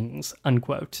things,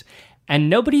 unquote. And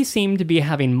nobody seemed to be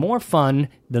having more fun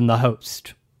than the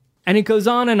host. And it goes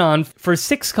on for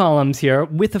 6 columns here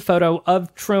with a photo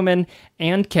of Truman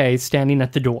and Kay standing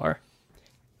at the door.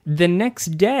 The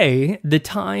next day, the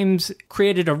Times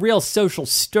created a real social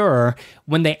stir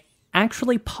when they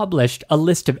actually published a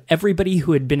list of everybody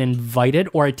who had been invited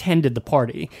or attended the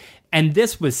party. And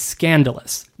this was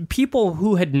scandalous. People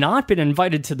who had not been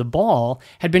invited to the ball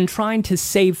had been trying to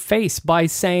save face by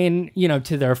saying,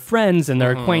 to their friends and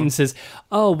their acquaintances,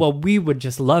 oh, well, we would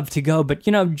just love to go, but,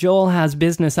 Joel has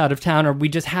business out of town, or we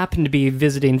just happen to be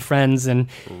visiting friends in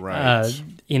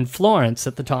Florence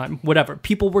at the time, whatever.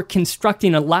 People were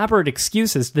constructing elaborate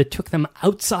excuses that took them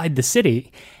outside the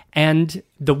city. And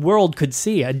the world could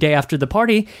see a day after the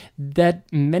party that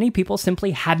many people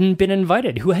simply hadn't been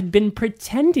invited, who had been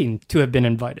pretending to have been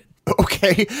invited.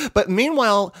 Okay, but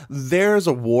meanwhile, there's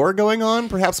a war going on.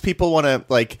 Perhaps people want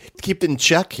to, keep it in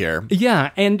check here.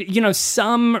 Yeah, and,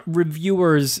 some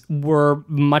reviewers were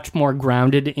much more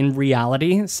grounded in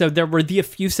reality. So there were the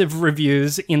effusive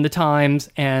reviews in the Times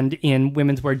and in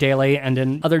Women's Wear Daily and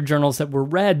in other journals that were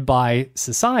read by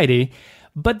society.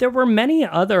 But there were many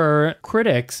other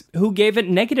critics who gave it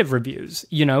negative reviews,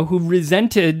 who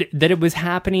resented that it was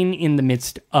happening in the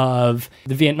midst of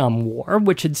the Vietnam War,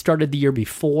 which had started the year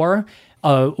before,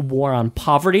 a war on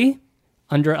poverty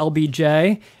under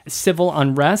LBJ, civil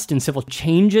unrest and civil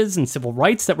changes and civil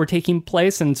rights that were taking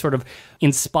place and sort of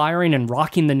inspiring and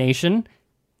rocking the nation.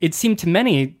 It seemed to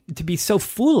many to be so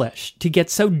foolish to get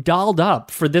so dolled up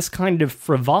for this kind of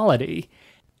frivolity.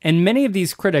 And many of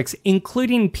these critics,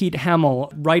 including Pete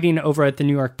Hamill, writing over at the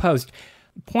New York Post,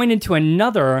 pointed to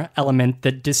another element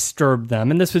that disturbed them,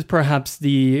 and this was perhaps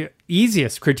the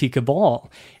easiest critique of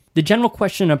all. The general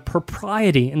question of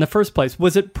propriety in the first place.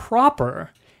 Was it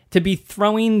proper to be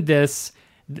throwing this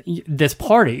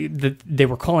party that they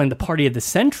were calling the party of the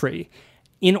century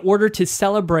in order to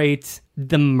celebrate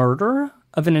the murder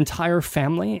of an entire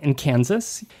family in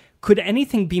Kansas? Could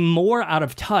anything be more out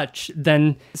of touch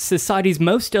than society's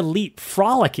most elite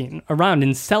frolicking around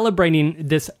and celebrating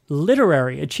this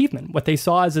literary achievement, what they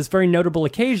saw as this very notable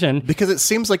occasion? Because it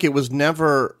seems like it was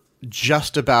never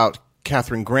just about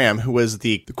Katharine Graham, who was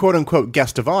the quote-unquote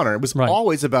guest of honor. It was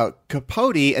always about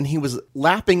Capote, and he was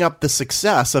lapping up the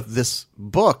success of this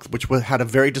book, which had a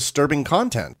very disturbing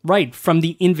content. Right. From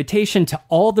the invitation to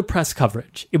all the press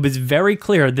coverage, it was very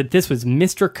clear that this was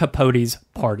Mr. Capote's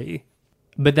party.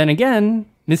 But then again,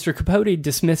 Mr. Capote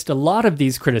dismissed a lot of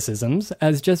these criticisms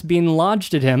as just being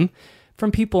lodged at him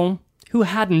from people who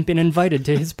hadn't been invited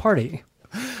to his party.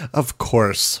 Of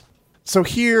course. So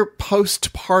here,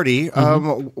 post-party,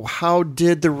 how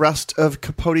did the rest of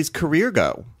Capote's career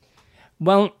go?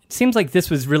 Well, it seems like this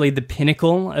was really the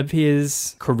pinnacle of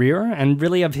his career and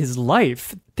really of his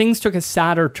life. Things took a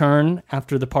sadder turn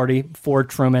after the party for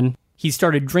Truman. He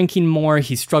started drinking more.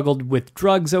 He struggled with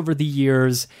drugs over the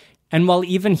years. And while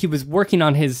even he was working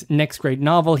on his next great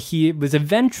novel, he was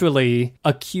eventually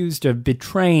accused of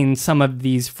betraying some of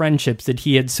these friendships that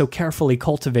he had so carefully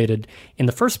cultivated in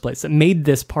the first place, that made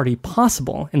this party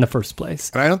possible in the first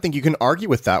place. And I don't think you can argue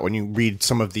with that when you read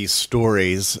some of these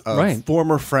stories of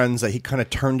former friends that he kind of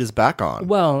turned his back on.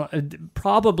 Well,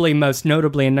 probably most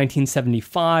notably in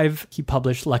 1975, he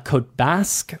published La Côte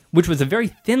Basque, which was a very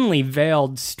thinly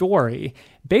veiled story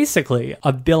basically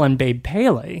of Bill and Babe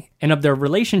Paley and of their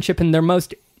relationship in their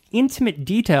most intimate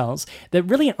details that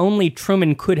really only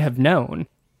Truman could have known.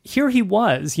 Here he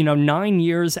was, 9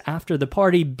 years after the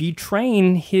party,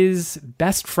 betraying his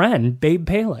best friend, Babe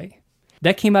Paley.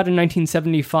 That came out in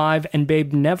 1975, and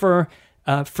Babe never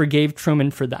forgave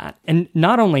Truman for that. And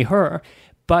not only her,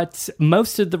 but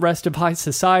most of the rest of high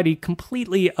society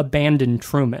completely abandoned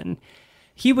Truman.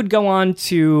 He would go on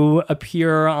to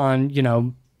appear on,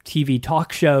 TV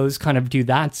talk shows, kind of do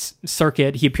that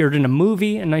circuit. He appeared in a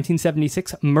movie in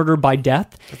 1976, Murder by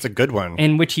Death. That's a good one.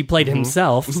 In which he played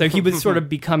himself. So he was sort of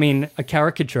becoming a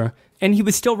caricature. And he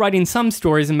was still writing some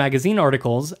stories and magazine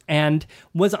articles and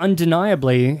was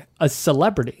undeniably a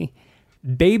celebrity.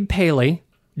 Babe Paley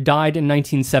died in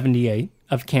 1978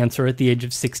 of cancer at the age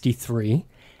of 63.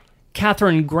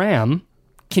 Katharine Graham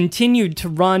continued to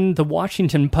run the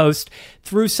Washington Post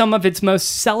through some of its most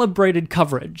celebrated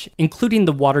coverage, including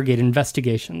the Watergate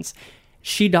investigations.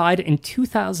 She died in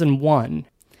 2001,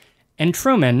 and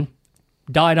Truman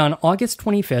died on August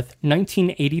 25th,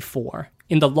 1984,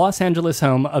 in the Los Angeles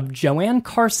home of Joanne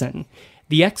Carson,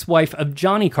 the ex-wife of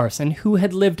Johnny Carson, who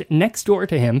had lived next door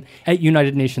to him at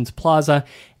United Nations Plaza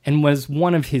and was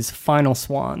one of his final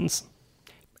swans.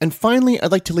 And finally,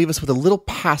 I'd like to leave us with a little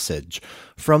passage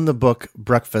from the book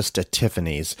Breakfast at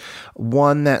Tiffany's,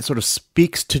 one that sort of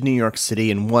speaks to New York City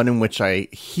and one in which I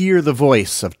hear the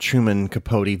voice of Truman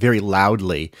Capote very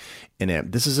loudly in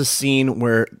it. This is a scene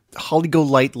where Holly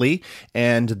Golightly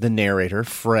and the narrator,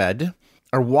 Fred,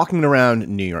 are walking around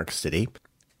New York City.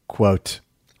 Quote,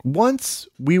 "Once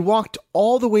we walked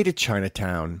all the way to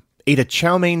Chinatown, ate a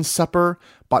chow mein supper,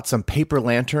 bought some paper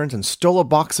lanterns, and stole a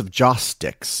box of joss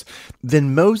sticks,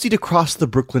 then moseyed across the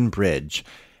Brooklyn Bridge.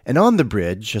 And on the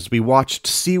bridge, as we watched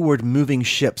seaward moving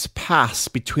ships pass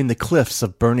between the cliffs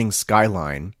of burning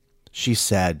skyline, she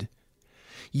said,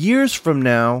 'Years from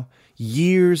now,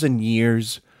 years and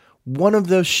years, one of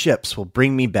those ships will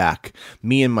bring me back,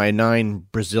 me and my 9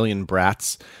 Brazilian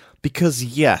brats, because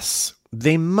yes,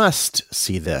 they must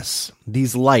see this,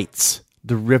 these lights,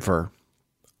 the river.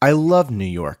 I love New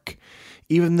York,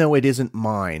 even though it isn't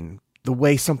mine, the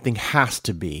way something has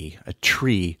to be, a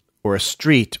tree or a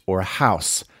street or a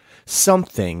house,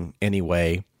 something,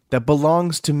 anyway, that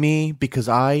belongs to me because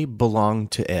I belong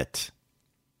to it.'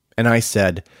 And I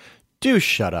said, 'Do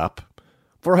shut up,'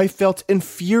 for I felt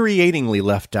infuriatingly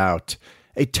left out,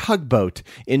 a tugboat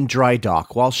in dry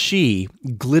dock, while she,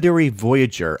 glittery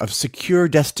voyager of secure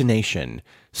destination,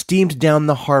 steamed down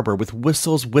the harbor with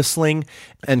whistles whistling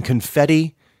and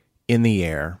confetti in the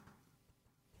air.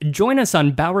 Join us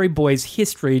on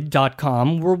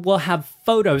BoweryBoysHistory.com, where we'll have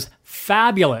photos,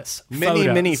 fabulous photos.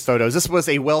 Many photos. This was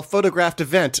a well-photographed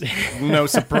event. No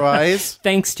surprise.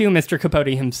 Thanks to Mr.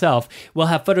 Capote himself. We'll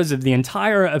have photos of the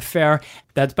entire affair.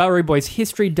 That's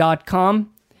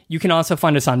BoweryBoysHistory.com. You can also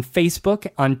find us on Facebook,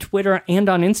 on Twitter, and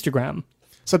on Instagram.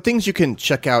 Some things you can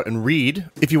check out and read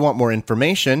if you want more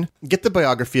information. Get the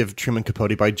biography of Truman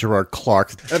Capote by Gerard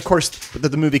Clark. And of course, that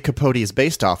the movie Capote is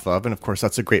based off of. And of course,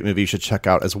 that's a great movie you should check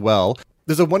out as well.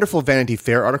 There's a wonderful Vanity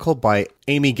Fair article by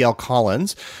Amy Gale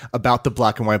Collins about the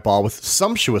black and white ball with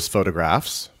sumptuous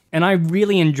photographs. And I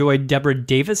really enjoyed Deborah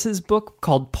Davis's book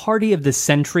called Party of the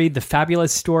Century, The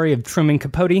Fabulous Story of Truman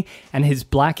Capote and His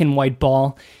Black and White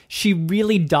Ball. She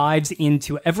really dives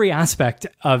into every aspect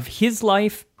of his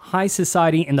life, high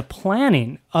society, and the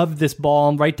planning of this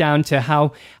ball, right down to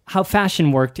how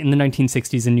fashion worked in the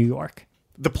 1960s in New York.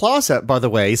 The plaza, by the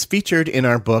way, is featured in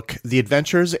our book, The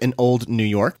Adventures in Old New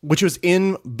York, which is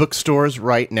in bookstores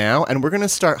right now, and we're going to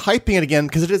start hyping it again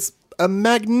because it is a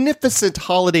magnificent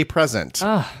holiday present.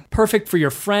 Perfect for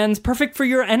your friends, perfect for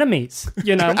your enemies,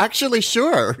 you know? Actually,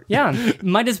 sure. Yeah,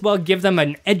 might as well give them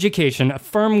an education, a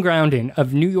firm grounding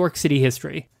of New York City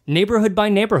history, neighborhood by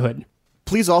neighborhood.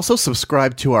 Please also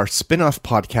subscribe to our spin-off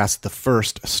podcast, The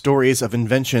First, Stories of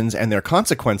Inventions and Their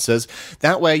Consequences.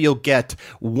 That way you'll get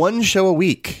one show a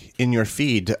week in your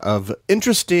feed of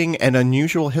interesting and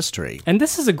unusual history. And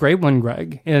this is a great one,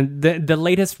 Greg. The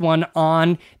latest one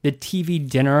on the TV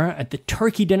dinner, at the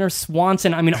turkey dinner,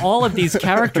 Swanson. I mean, all of these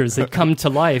characters that come to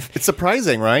life. It's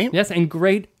surprising, right? Yes, and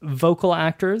great vocal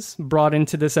actors brought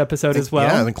into this episode as well.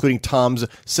 Yeah, including Tom's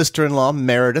sister-in-law,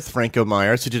 Meredith Franco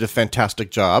Myers, who did a fantastic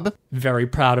job. Very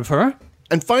proud of her.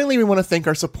 And finally, we want to thank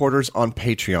our supporters on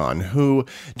Patreon who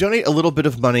donate a little bit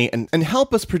of money and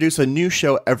help us produce a new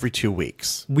show every 2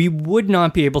 weeks. We would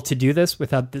not be able to do this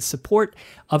without the support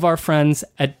of our friends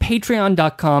at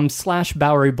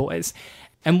patreon.com/BoweryBoys.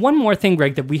 And one more thing,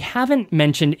 Greg, that we haven't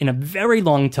mentioned in a very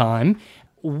long time.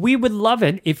 We would love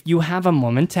it if you have a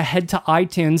moment to head to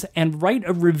iTunes and write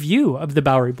a review of the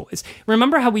Bowery Boys.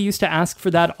 Remember how we used to ask for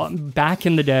that back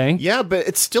in the day? Yeah, but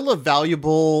it's still a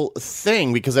valuable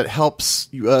thing because it helps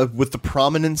with the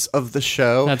prominence of the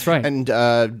show. That's right. And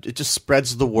it just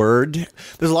spreads the word.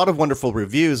 There's a lot of wonderful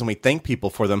reviews, and we thank people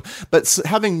for them. But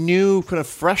having new, kind of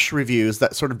fresh reviews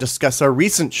that sort of discuss our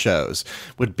recent shows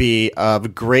would be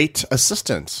of great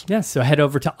assistance. Yes, so head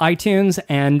over to iTunes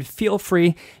and feel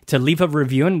free to leave a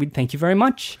review, and we thank you very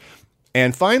much.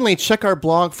 And finally, check our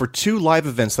blog for 2 live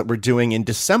events that we're doing in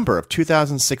December of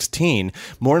 2016.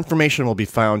 More information will be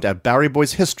found at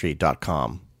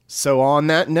BoweryBoysHistory.com. So on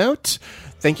that note,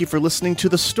 thank you for listening to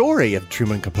the story of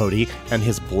Truman Capote and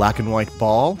his black and white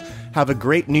ball. Have a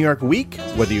great New York week,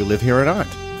 whether you live here or not.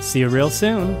 See you real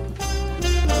soon.